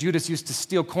says that Judas used to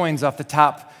steal coins off the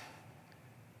top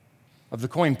of the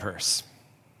coin purse.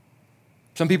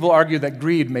 Some people argue that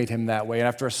greed made him that way,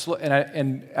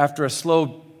 and after a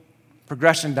slow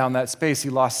progression down that space, he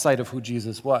lost sight of who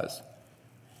Jesus was.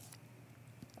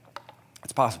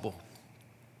 It's possible.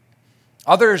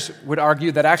 Others would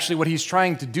argue that actually what he's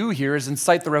trying to do here is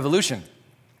incite the revolution.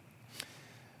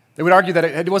 They would argue that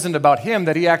it wasn't about him,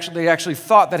 that they actually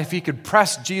thought that if he could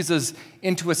press Jesus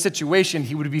into a situation,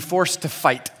 he would be forced to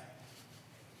fight.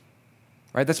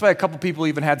 Right? That's why a couple people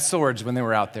even had swords when they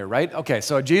were out there, right? Okay,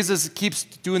 so Jesus keeps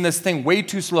doing this thing way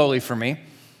too slowly for me.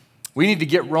 We need to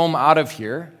get Rome out of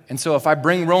here, and so if I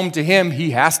bring Rome to him,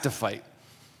 he has to fight.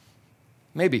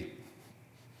 Maybe.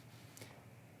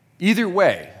 Either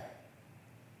way,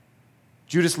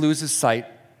 Judas loses sight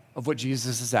of what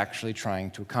Jesus is actually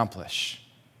trying to accomplish.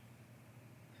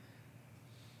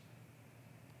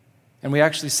 And we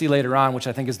actually see later on, which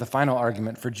I think is the final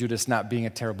argument for Judas not being a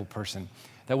terrible person,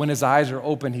 that when his eyes are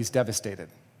open, he's devastated.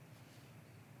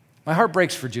 My heart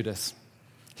breaks for Judas.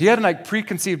 He had a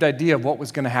preconceived idea of what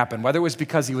was going to happen, whether it was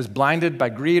because he was blinded by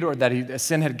greed or that a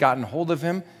sin had gotten hold of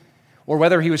him, or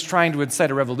whether he was trying to incite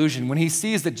a revolution. When he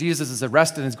sees that Jesus is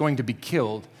arrested and is going to be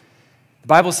killed, the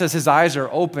Bible says his eyes are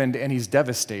opened and he's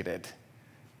devastated.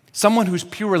 Someone who's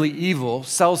purely evil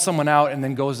sells someone out and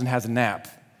then goes and has a nap.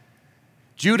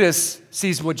 Judas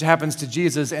sees what happens to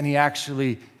Jesus and he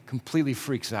actually completely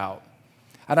freaks out.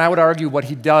 And I would argue what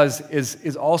he does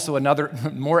is also another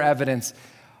more evidence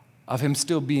of him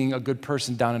still being a good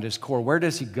person down at his core. Where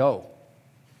does he go?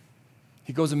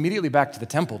 he goes immediately back to the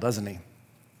temple, doesn't he?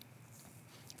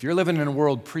 If you're living in a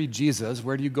world pre-Jesus,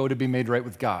 where do you go to be made right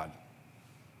with God?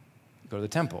 You go to the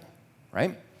temple,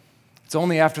 right? It's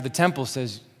only after the temple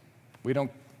says, you're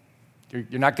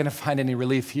not going to find any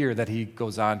relief here, that he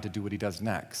goes on to do what he does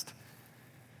next.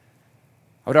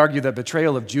 I would argue that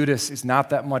betrayal of Judas is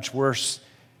not that much worse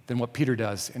than what Peter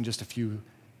does in just a few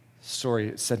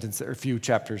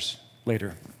chapters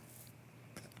later.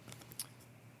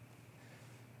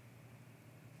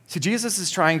 See, Jesus is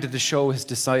trying to show his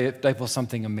disciples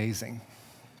something amazing.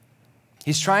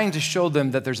 He's trying to show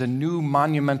them that there's a new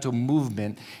monumental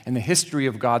movement in the history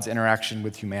of God's interaction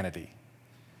with humanity.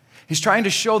 He's trying to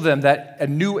show them that a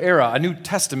new era, a new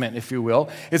testament, if you will,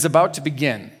 is about to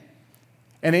begin.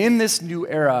 And in this new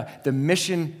era, the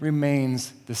mission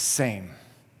remains the same.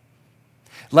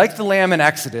 Like the lamb in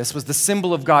Exodus was the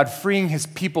symbol of God freeing his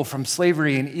people from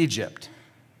slavery in Egypt,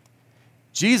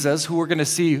 Jesus, who we're going to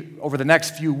see over the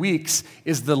next few weeks,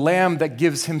 is the lamb that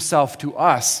gives himself to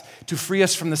us to free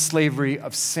us from the slavery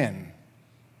of sin.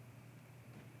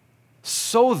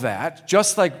 So that,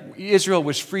 just like Israel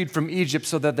was freed from Egypt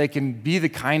so that they can be the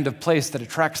kind of place that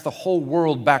attracts the whole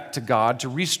world back to God, to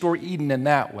restore Eden in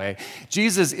that way,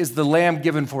 Jesus is the lamb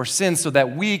given for sin so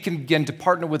that we can begin to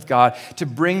partner with God to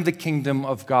bring the kingdom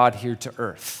of God here to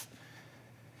earth.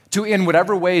 To, in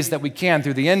whatever ways that we can,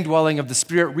 through the indwelling of the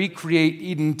Spirit, recreate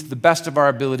Eden to the best of our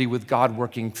ability with God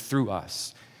working through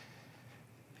us.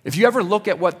 If you ever look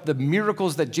at what the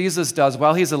miracles that Jesus does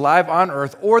while he's alive on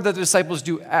earth, or that the disciples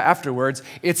do afterwards,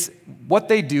 it's what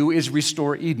they do is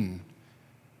restore Eden.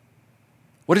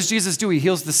 What does Jesus do? He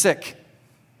heals the sick.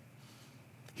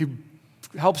 He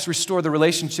helps restore the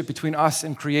relationship between us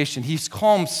and creation. He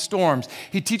calms storms.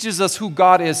 He teaches us who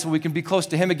God is so we can be close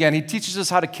to him again. He teaches us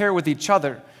how to care with each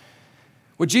other.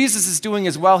 What Jesus is doing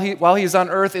is while he is on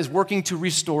earth is working to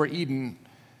restore Eden.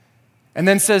 And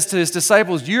then says to his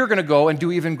disciples, you're going to go and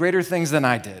do even greater things than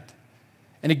I did.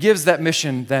 And he gives that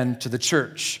mission then to the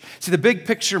church. See, the big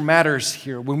picture matters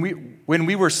here. When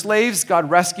we were slaves, God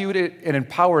rescued it and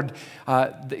empowered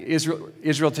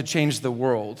Israel to change the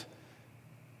world,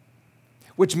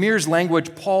 which mirrors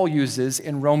language Paul uses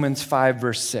in Romans 5,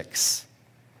 verse 6,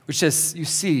 which says, you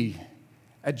see,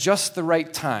 at just the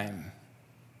right time,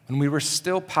 when we were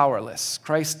still powerless,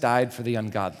 Christ died for the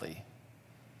ungodly.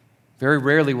 Very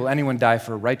rarely will anyone die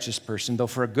for a righteous person, though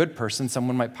for a good person,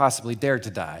 someone might possibly dare to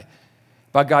die.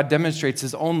 But God demonstrates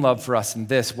his own love for us in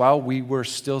this: while we were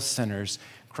still sinners,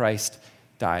 Christ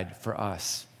died for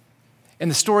us. In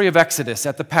the story of Exodus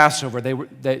at the Passover,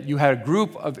 you had a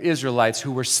group of Israelites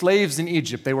who were slaves in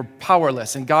Egypt. They were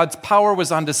powerless, and God's power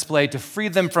was on display to free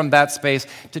them from that space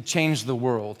to change the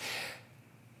world.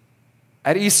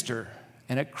 At Easter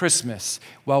and at Christmas,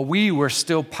 while we were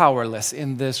still powerless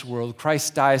in this world,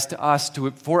 Christ dies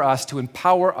for us to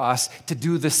empower us to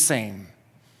do the same,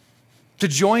 to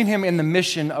join him in the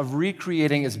mission of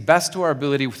recreating as best to our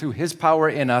ability through his power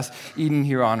in us, Eden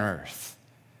here on earth,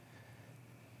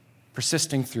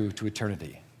 persisting through to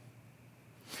eternity.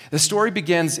 The story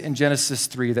begins in Genesis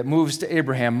 3 that moves to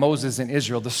Abraham, Moses, and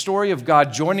Israel, the story of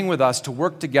God joining with us to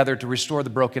work together to restore the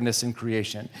brokenness in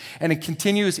creation. And it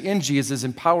continues in Jesus,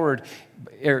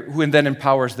 who then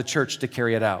empowers the church to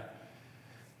carry it out.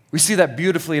 We see that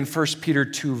beautifully in 1 Peter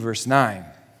 2, verse 9,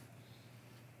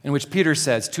 in which Peter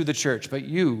says to the church, but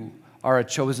you are a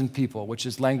chosen people, which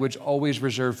is language always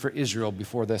reserved for Israel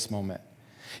before this moment.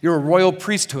 You're a royal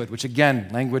priesthood, which again,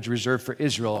 language reserved for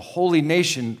Israel, a holy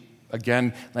nation,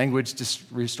 again, language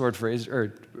reserved for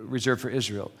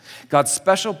Israel. God's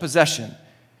special possession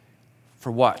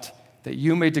for what? That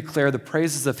you may declare the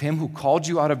praises of him who called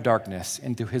you out of darkness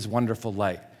into his wonderful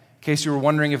light. In case you were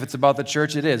wondering if it's about the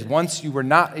church, it is. Once you were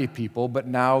not a people, but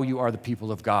now you are the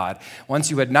people of God.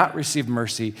 Once you had not received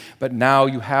mercy, but now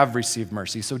you have received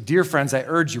mercy. So, dear friends, I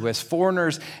urge you as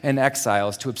foreigners and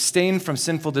exiles to abstain from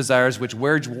sinful desires which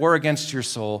wage war against your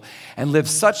soul and live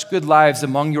such good lives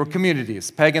among your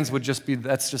communities. Pagans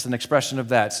that's just an expression of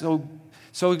that. So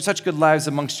such good lives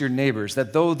amongst your neighbors,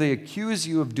 that though they accuse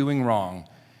you of doing wrong,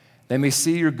 they may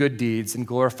see your good deeds and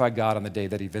glorify God on the day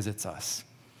that he visits us.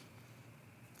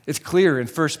 It's clear in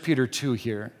 1 Peter 2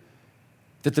 here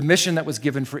that the mission that was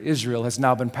given for Israel has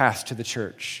now been passed to the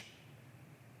church.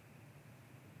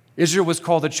 Israel was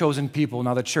called the chosen people.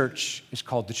 Now the church is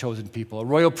called the chosen people, a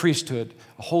royal priesthood,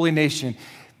 a holy nation.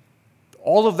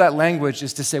 All of that language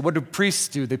is to say, what do priests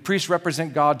do? The priests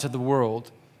represent God to the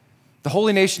world. The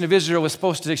holy nation of Israel was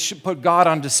supposed to put God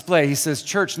on display. He says,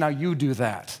 church, now you do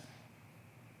that.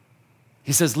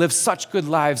 He says, live such good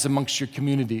lives amongst your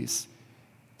communities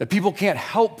that people can't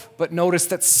help but notice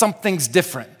that something's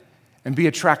different and be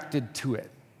attracted to it.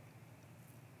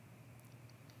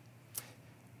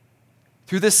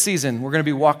 Through this season, we're going to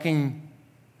be walking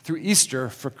through Easter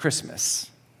for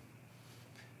Christmas,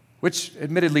 which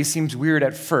admittedly seems weird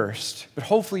at first, but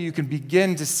hopefully you can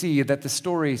begin to see that the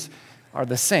stories are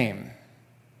the same.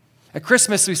 At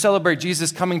Christmas, we celebrate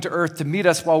Jesus coming to earth to meet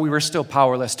us while we were still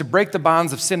powerless, to break the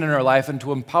bonds of sin in our life and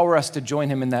to empower us to join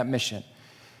him in that mission.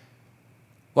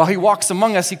 While he walks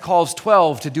among us, he calls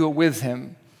 12 to do it with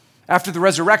him. After the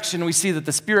resurrection, we see that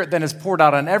the Spirit then is poured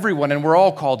out on everyone, and we're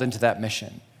all called into that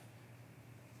mission.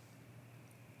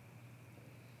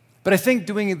 But I think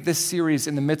doing this series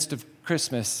in the midst of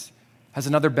Christmas has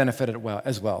another benefit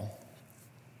as well.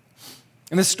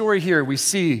 In this story here, we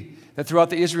see that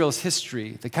throughout Israel's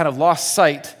history, they kind of lost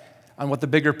sight on what the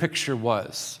bigger picture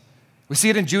was. We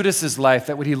see it in Judas's life,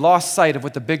 that when he lost sight of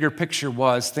what the bigger picture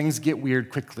was, things get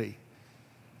weird quickly.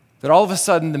 That all of a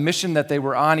sudden, the mission that they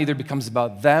were on either becomes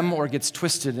about them or gets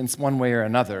twisted in one way or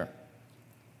another.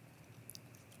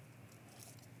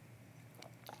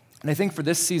 And I think for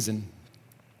this season,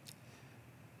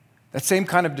 that same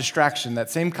kind of distraction, that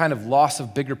same kind of loss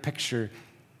of bigger picture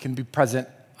can be present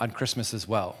on Christmas as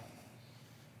well.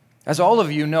 As all of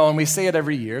you know, and we say it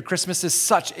every year, Christmas is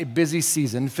such a busy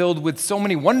season filled with so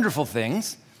many wonderful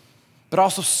things, but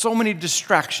also so many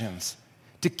distractions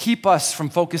to keep us from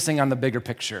focusing on the bigger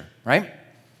picture, right?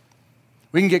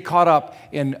 We can get caught up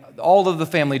in all of the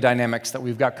family dynamics that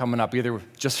we've got coming up, either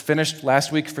just finished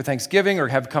last week for Thanksgiving or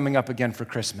have coming up again for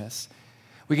Christmas.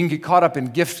 We can get caught up in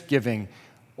gift giving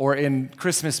or in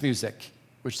Christmas music,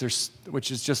 which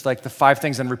is just like the 5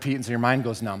 things on repeat, and so your mind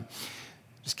goes numb.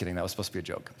 Just kidding, that was supposed to be a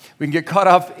joke. We can get caught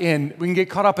up in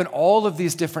all of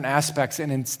these different aspects,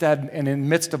 and instead, and in the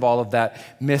midst of all of that,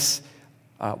 miss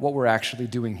what we're actually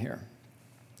doing here.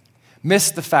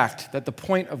 Miss the fact that the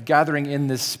point of gathering in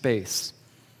this space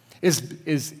is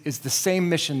the same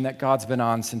mission that God's been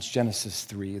on since Genesis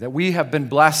 3, that we have been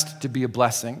blessed to be a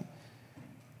blessing,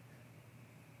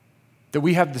 that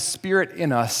we have the Spirit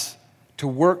in us to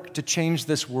work to change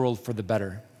this world for the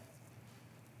better.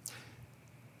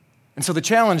 And so the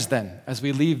challenge then, as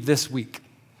we leave this week,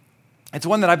 it's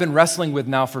one that I've been wrestling with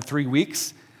now for 3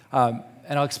 weeks, and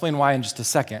I'll explain why in just a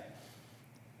second,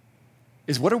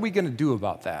 is what are we going to do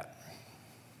about that?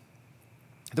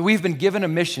 That we've been given a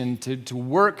mission to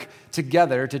work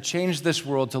together to change this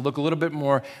world to look a little bit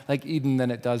more like Eden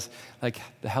than it does like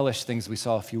the hellish things we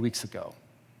saw a few weeks ago.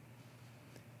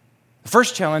 The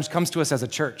first challenge comes to us as a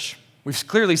church. We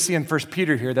clearly see in 1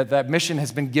 Peter here that mission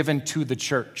has been given to the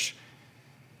church.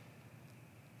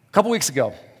 A couple weeks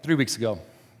ago, 3 weeks ago,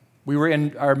 we were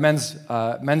in our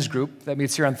men's group that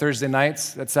meets here on Thursday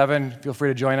nights at 7. Feel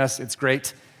free to join us. It's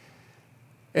great.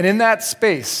 And in that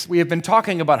space, we have been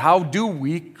talking about how do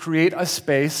we create a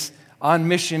space on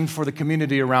mission for the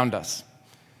community around us.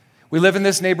 We live in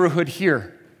this neighborhood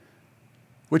here,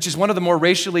 which is one of the more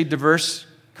racially diverse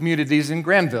communities in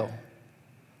Granville.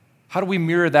 How do we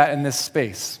mirror that in this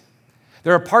space?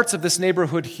 There are parts of this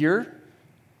neighborhood here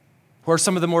who are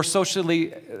some of the more socially,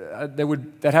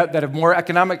 that have more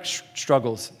economic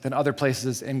struggles than other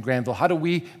places in Granville. How do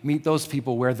we meet those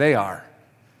people where they are?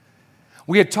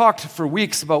 We had talked for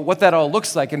weeks about what that all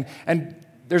looks like, and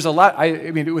there's a lot.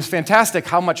 I mean, it was fantastic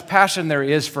how much passion there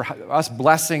is for us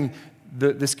blessing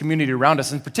this community around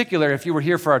us. In particular, if you were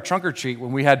here for our trunk or treat,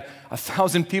 when we had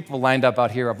 1,000 people lined up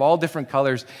out here of all different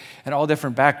colors and all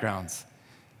different backgrounds.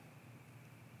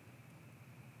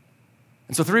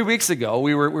 And so 3 weeks ago,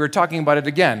 we were talking about it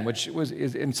again, which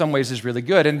in some ways is really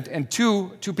good. And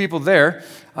two people there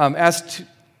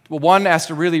one asked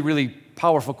a really, really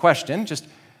powerful question, just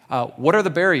what are the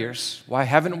barriers? Why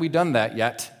haven't we done that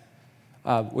yet?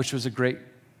 Which was a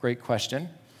great question.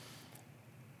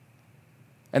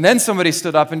 And then somebody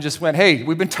stood up and just went, hey,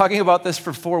 we've been talking about this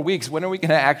for 4 weeks. When are we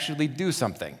going to actually do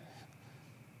something?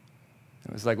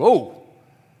 It was like, oh,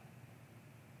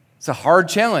 it's a hard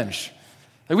challenge.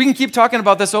 Like, we can keep talking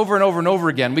about this over and over and over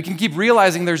again. We can keep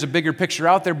realizing there's a bigger picture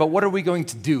out there, but what are we going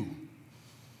to do?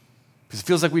 Because it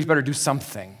feels like we better do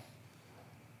something.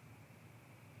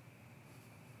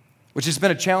 Which has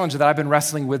been a challenge that I've been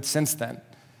wrestling with since then.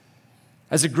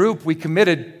 As a group, we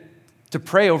committed to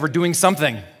pray over doing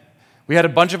something. We had a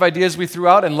bunch of ideas we threw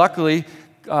out, and luckily,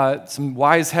 some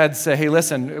wise heads say, hey,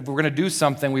 listen, if we're going to do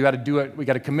something, we got to do it, we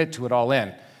got to commit to it all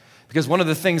in. Because one of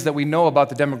the things that we know about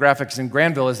the demographics in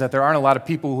Granville is that there aren't a lot of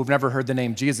people who've never heard the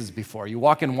name Jesus before. You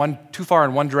walk too far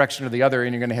in one direction or the other,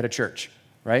 and you're going to hit a church,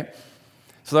 right?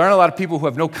 So there aren't a lot of people who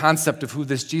have no concept of who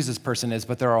this Jesus person is,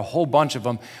 but there are a whole bunch of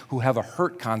them who have a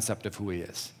hurt concept of who he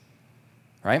is,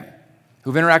 right?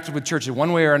 Who've interacted with church in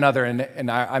one way or another and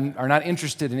are not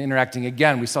interested in interacting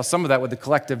again. We saw some of that with the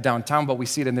collective downtown, but we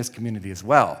see it in this community as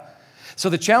well. So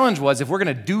the challenge was, if we're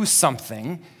going to do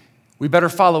something, we better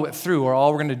follow it through, or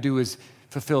all we're going to do is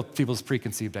fulfill people's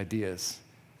preconceived ideas.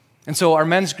 And so our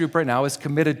men's group right now is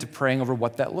committed to praying over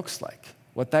what that looks like,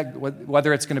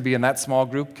 whether it's going to be in that small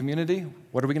group community,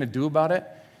 what are we going to do about it,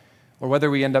 or whether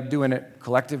we end up doing it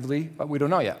collectively, but we don't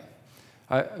know yet.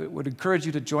 I would encourage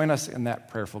you to join us in that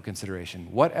prayerful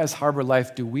consideration. What, as Harbor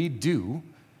Life, do we do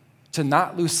to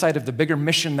not lose sight of the bigger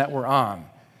mission that we're on?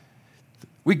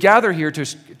 We gather here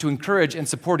to encourage and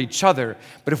support each other,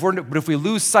 but if we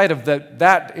lose sight of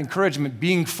that encouragement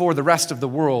being for the rest of the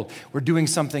world, we're doing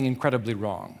something incredibly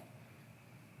wrong.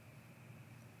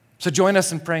 So join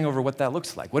us in praying over what that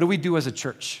looks like. What do we do as a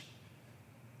church?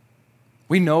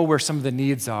 We know where some of the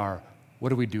needs are. What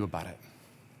do we do about it?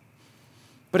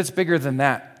 But it's bigger than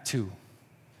that, too.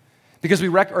 Because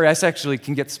it actually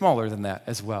can get smaller than that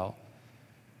as well.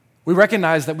 We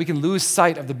recognize that we can lose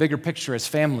sight of the bigger picture as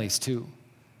families, too.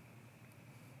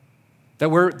 That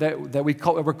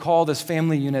we're called as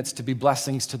family units to be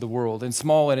blessings to the world in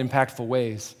small and impactful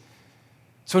ways.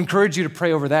 So I encourage you to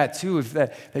pray over that, too,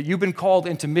 that you've been called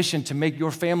into mission to make your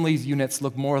family's units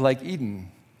look more like Eden.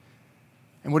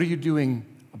 And what are you doing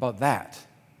about that?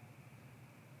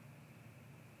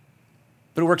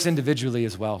 But it works individually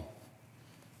as well.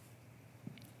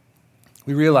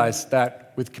 We realize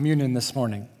that with communion this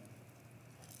morning,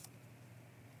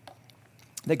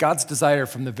 that God's desire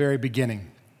from the very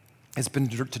beginning has been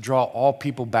to draw all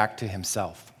people back to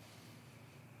himself.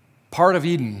 Part of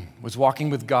Eden was walking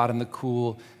with God in the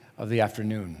cool of the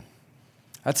afternoon.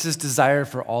 That's his desire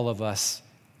for all of us.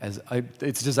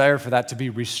 It's desire for that to be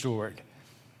restored.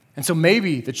 And so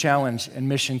maybe the challenge and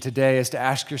mission today is to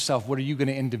ask yourself, what are you going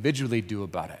to individually do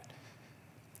about it?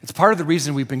 It's part of the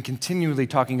reason we've been continually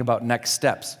talking about next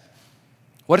steps.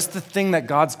 What is the thing that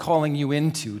God's calling you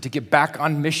into to get back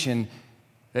on mission,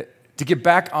 to get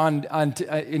back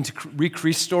into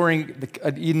restoring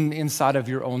the Eden inside of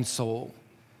your own soul?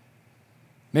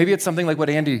 Maybe it's something like what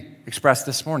Andy expressed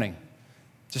this morning.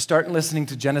 Just start listening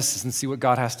to Genesis and see what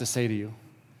God has to say to you.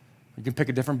 You can pick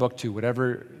a different book too,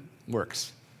 whatever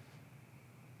works.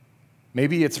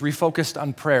 Maybe it's refocused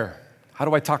on prayer. How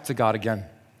do I talk to God again?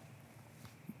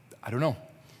 I don't know.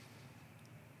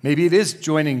 Maybe it is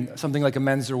joining something like a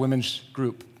men's or women's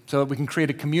group so that we can create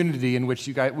a community in which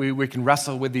we can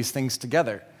wrestle with these things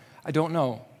together. I don't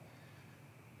know.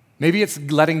 Maybe it's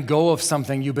letting go of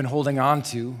something you've been holding on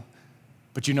to,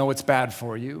 but you know it's bad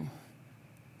for you.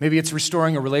 Maybe it's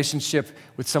restoring a relationship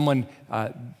with someone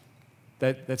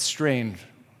that's strained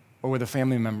or with a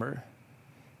family member.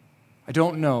 I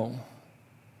don't know.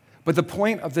 But the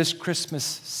point of this Christmas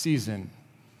season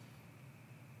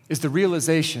is the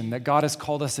realization that God has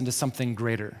called us into something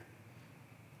greater.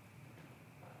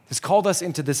 He's called us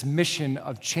into this mission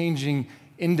of changing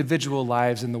individual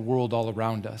lives in the world all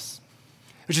around us,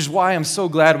 which is why I'm so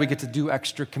glad we get to do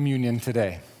extra communion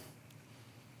today.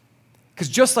 Because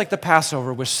just like the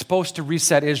Passover was supposed to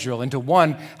reset Israel into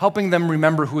one, helping them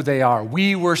remember who they are.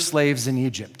 We were slaves in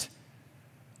Egypt.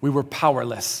 We were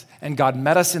powerless, and God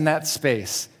met us in that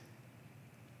space,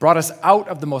 brought us out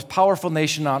of the most powerful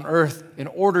nation on earth in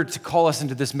order to call us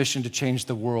into this mission to change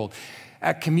the world.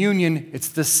 At communion, it's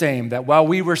the same, that while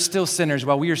we were still sinners,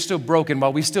 while we are still broken,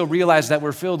 while we still realize that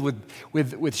we're filled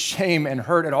with shame and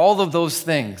hurt and all of those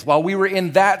things, while we were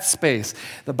in that space,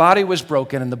 the body was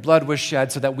broken and the blood was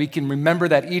shed so that we can remember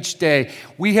that each day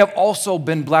we have also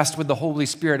been blessed with the Holy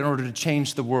Spirit in order to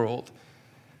change the world.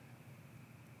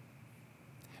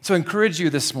 So I encourage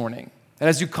you this morning that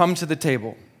as you come to the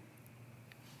table,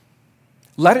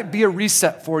 let it be a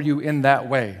reset for you in that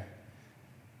way.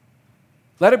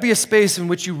 Let it be a space in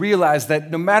which you realize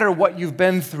that no matter what you've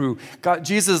been through,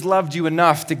 Jesus loved you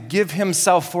enough to give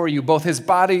himself for you, both his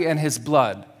body and his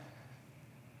blood.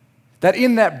 That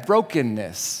in that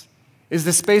brokenness is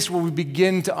the space where we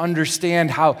begin to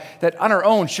understand how that on our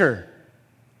own, sure,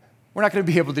 we're not going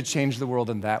to be able to change the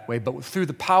world in that way, but through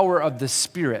the power of the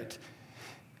Spirit.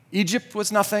 Egypt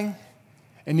was nothing,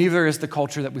 and neither is the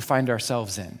culture that we find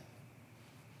ourselves in.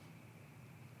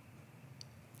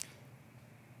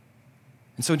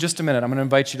 And so in just a minute, I'm going to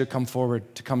invite you to come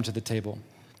forward, to come to the table.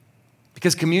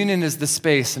 Because communion is the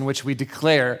space in which we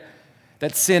declare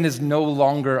that sin is no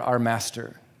longer our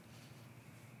master.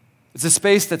 It's a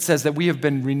space that says that we have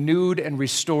been renewed and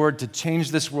restored to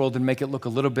change this world and make it look a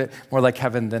little bit more like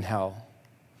heaven than hell.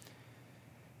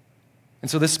 And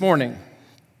so this morning,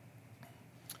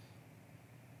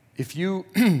 if you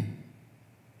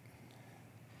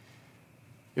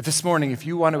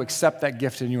want to accept that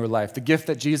gift in your life, the gift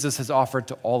that Jesus has offered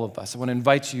to all of us, I want to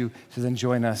invite you to then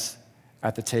join us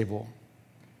at the table.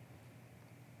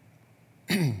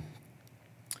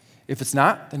 If it's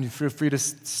not, then you feel free to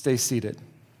stay seated.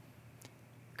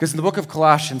 Because in the book of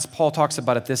Colossians, Paul talks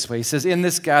about it this way. He says, in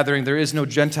this gathering there is no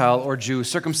Gentile or Jew,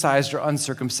 circumcised or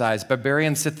uncircumcised,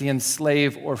 barbarian, Scythian,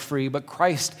 slave or free, but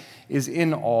Christ is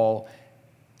all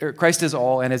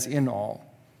and is in all.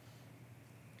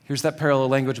 Here's that parallel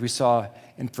language we saw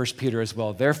in 1 Peter as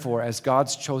well. Therefore, as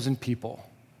God's chosen people,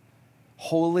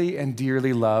 holy and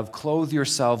dearly loved, clothe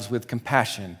yourselves with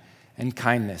compassion and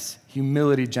kindness,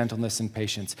 humility, gentleness, and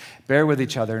patience. Bear with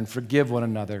each other and forgive one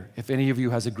another if any of you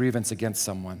has a grievance against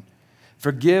someone.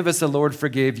 Forgive as the Lord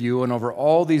forgave you, and over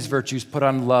all these virtues put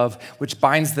on love, which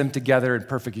binds them together in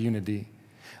perfect unity.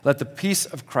 Let the peace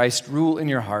of Christ rule in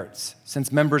your hearts.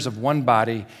 Since members of one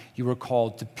body, you were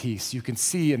called to peace. You can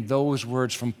see in those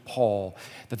words from Paul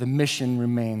that the mission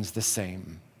remains the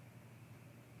same.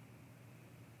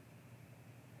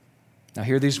 Now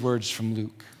hear these words from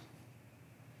Luke.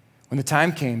 When the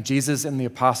time came, Jesus and the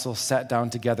apostles sat down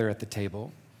together at the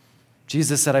table.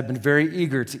 Jesus said, I've been very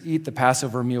eager to eat the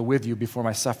Passover meal with you before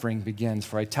my suffering begins,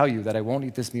 for I tell you that I won't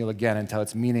eat this meal again until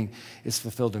its meaning is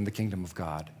fulfilled in the kingdom of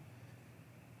God.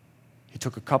 He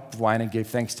took a cup of wine and gave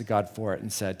thanks to God for it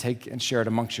and said, take and share it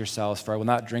amongst yourselves, for I will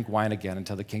not drink wine again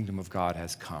until the kingdom of God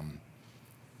has come.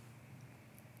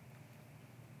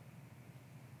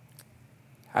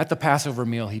 At the Passover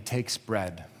meal, he takes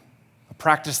bread, a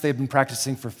practice they've been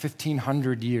practicing for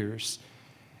 1,500 years.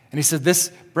 And he said, this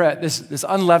bread, this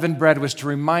unleavened bread was to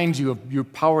remind you of your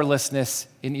powerlessness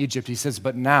in Egypt. He says,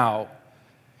 but now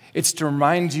it's to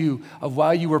remind you of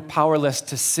while you were powerless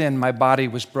to sin, my body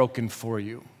was broken for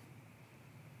you.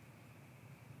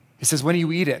 He says, when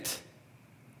you eat it,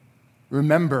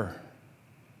 remember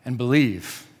and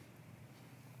believe.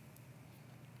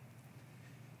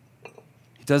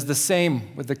 He does the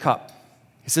same with the cup.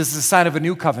 He says it's a sign of a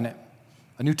new covenant,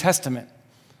 a new testament,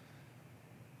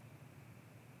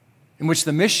 in which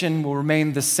the mission will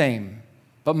remain the same,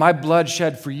 but my blood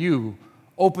shed for you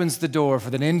opens the door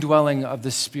for the indwelling of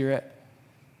the Spirit,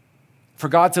 for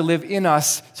God to live in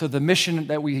us so the mission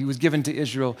that he was given to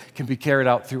Israel can be carried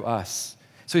out through us.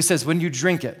 So he says, when you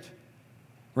drink it,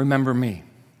 remember me.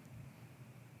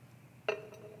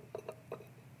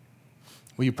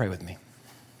 Will you pray with me?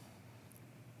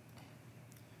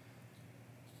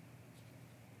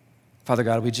 Father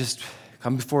God, we just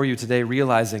come before you today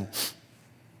realizing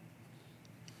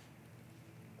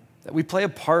that we play a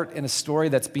part in a story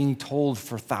that's being told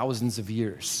for thousands of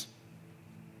years.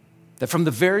 That from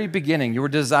the very beginning, your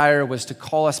desire was to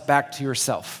call us back to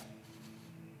yourself.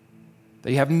 That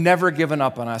you have never given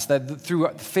up on us, that through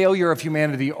the failure of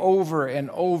humanity over and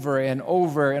over and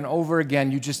over and over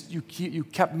again, you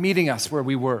kept meeting us where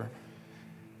we were,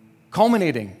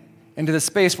 culminating into the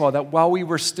space while we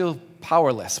were still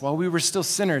powerless, while we were still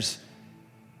sinners.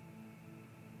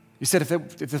 You said,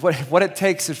 if what it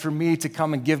takes is for me to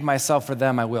come and give myself for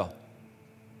them, I will.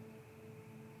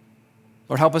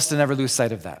 Lord, help us to never lose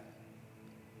sight of that.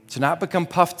 To not become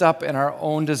puffed up in our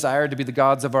own desire to be the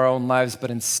gods of our own lives,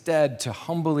 but instead to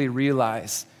humbly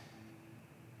realize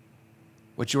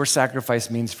what your sacrifice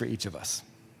means for each of us.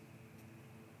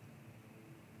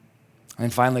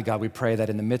 And finally, God, we pray that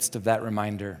in the midst of that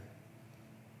reminder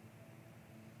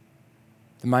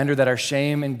that our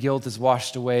shame and guilt is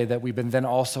washed away, that we've been then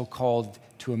also called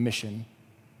to a mission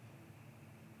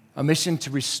to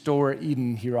restore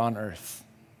Eden here on earth.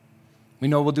 We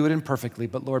know we'll do it imperfectly,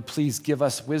 but Lord, please give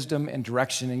us wisdom and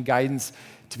direction and guidance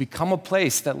to become a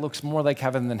place that looks more like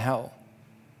heaven than hell.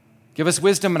 Give us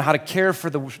wisdom on how to care for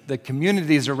the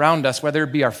communities around us, whether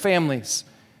it be our families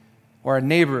or our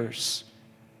neighbors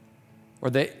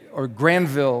or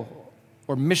Granville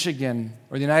or Michigan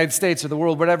or the United States or the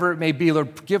world, whatever it may be.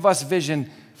 Lord, give us vision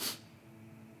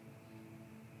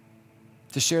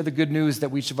to share the good news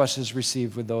that each of us has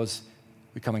received with those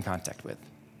we come in contact with.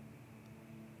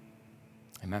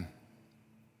 Amen.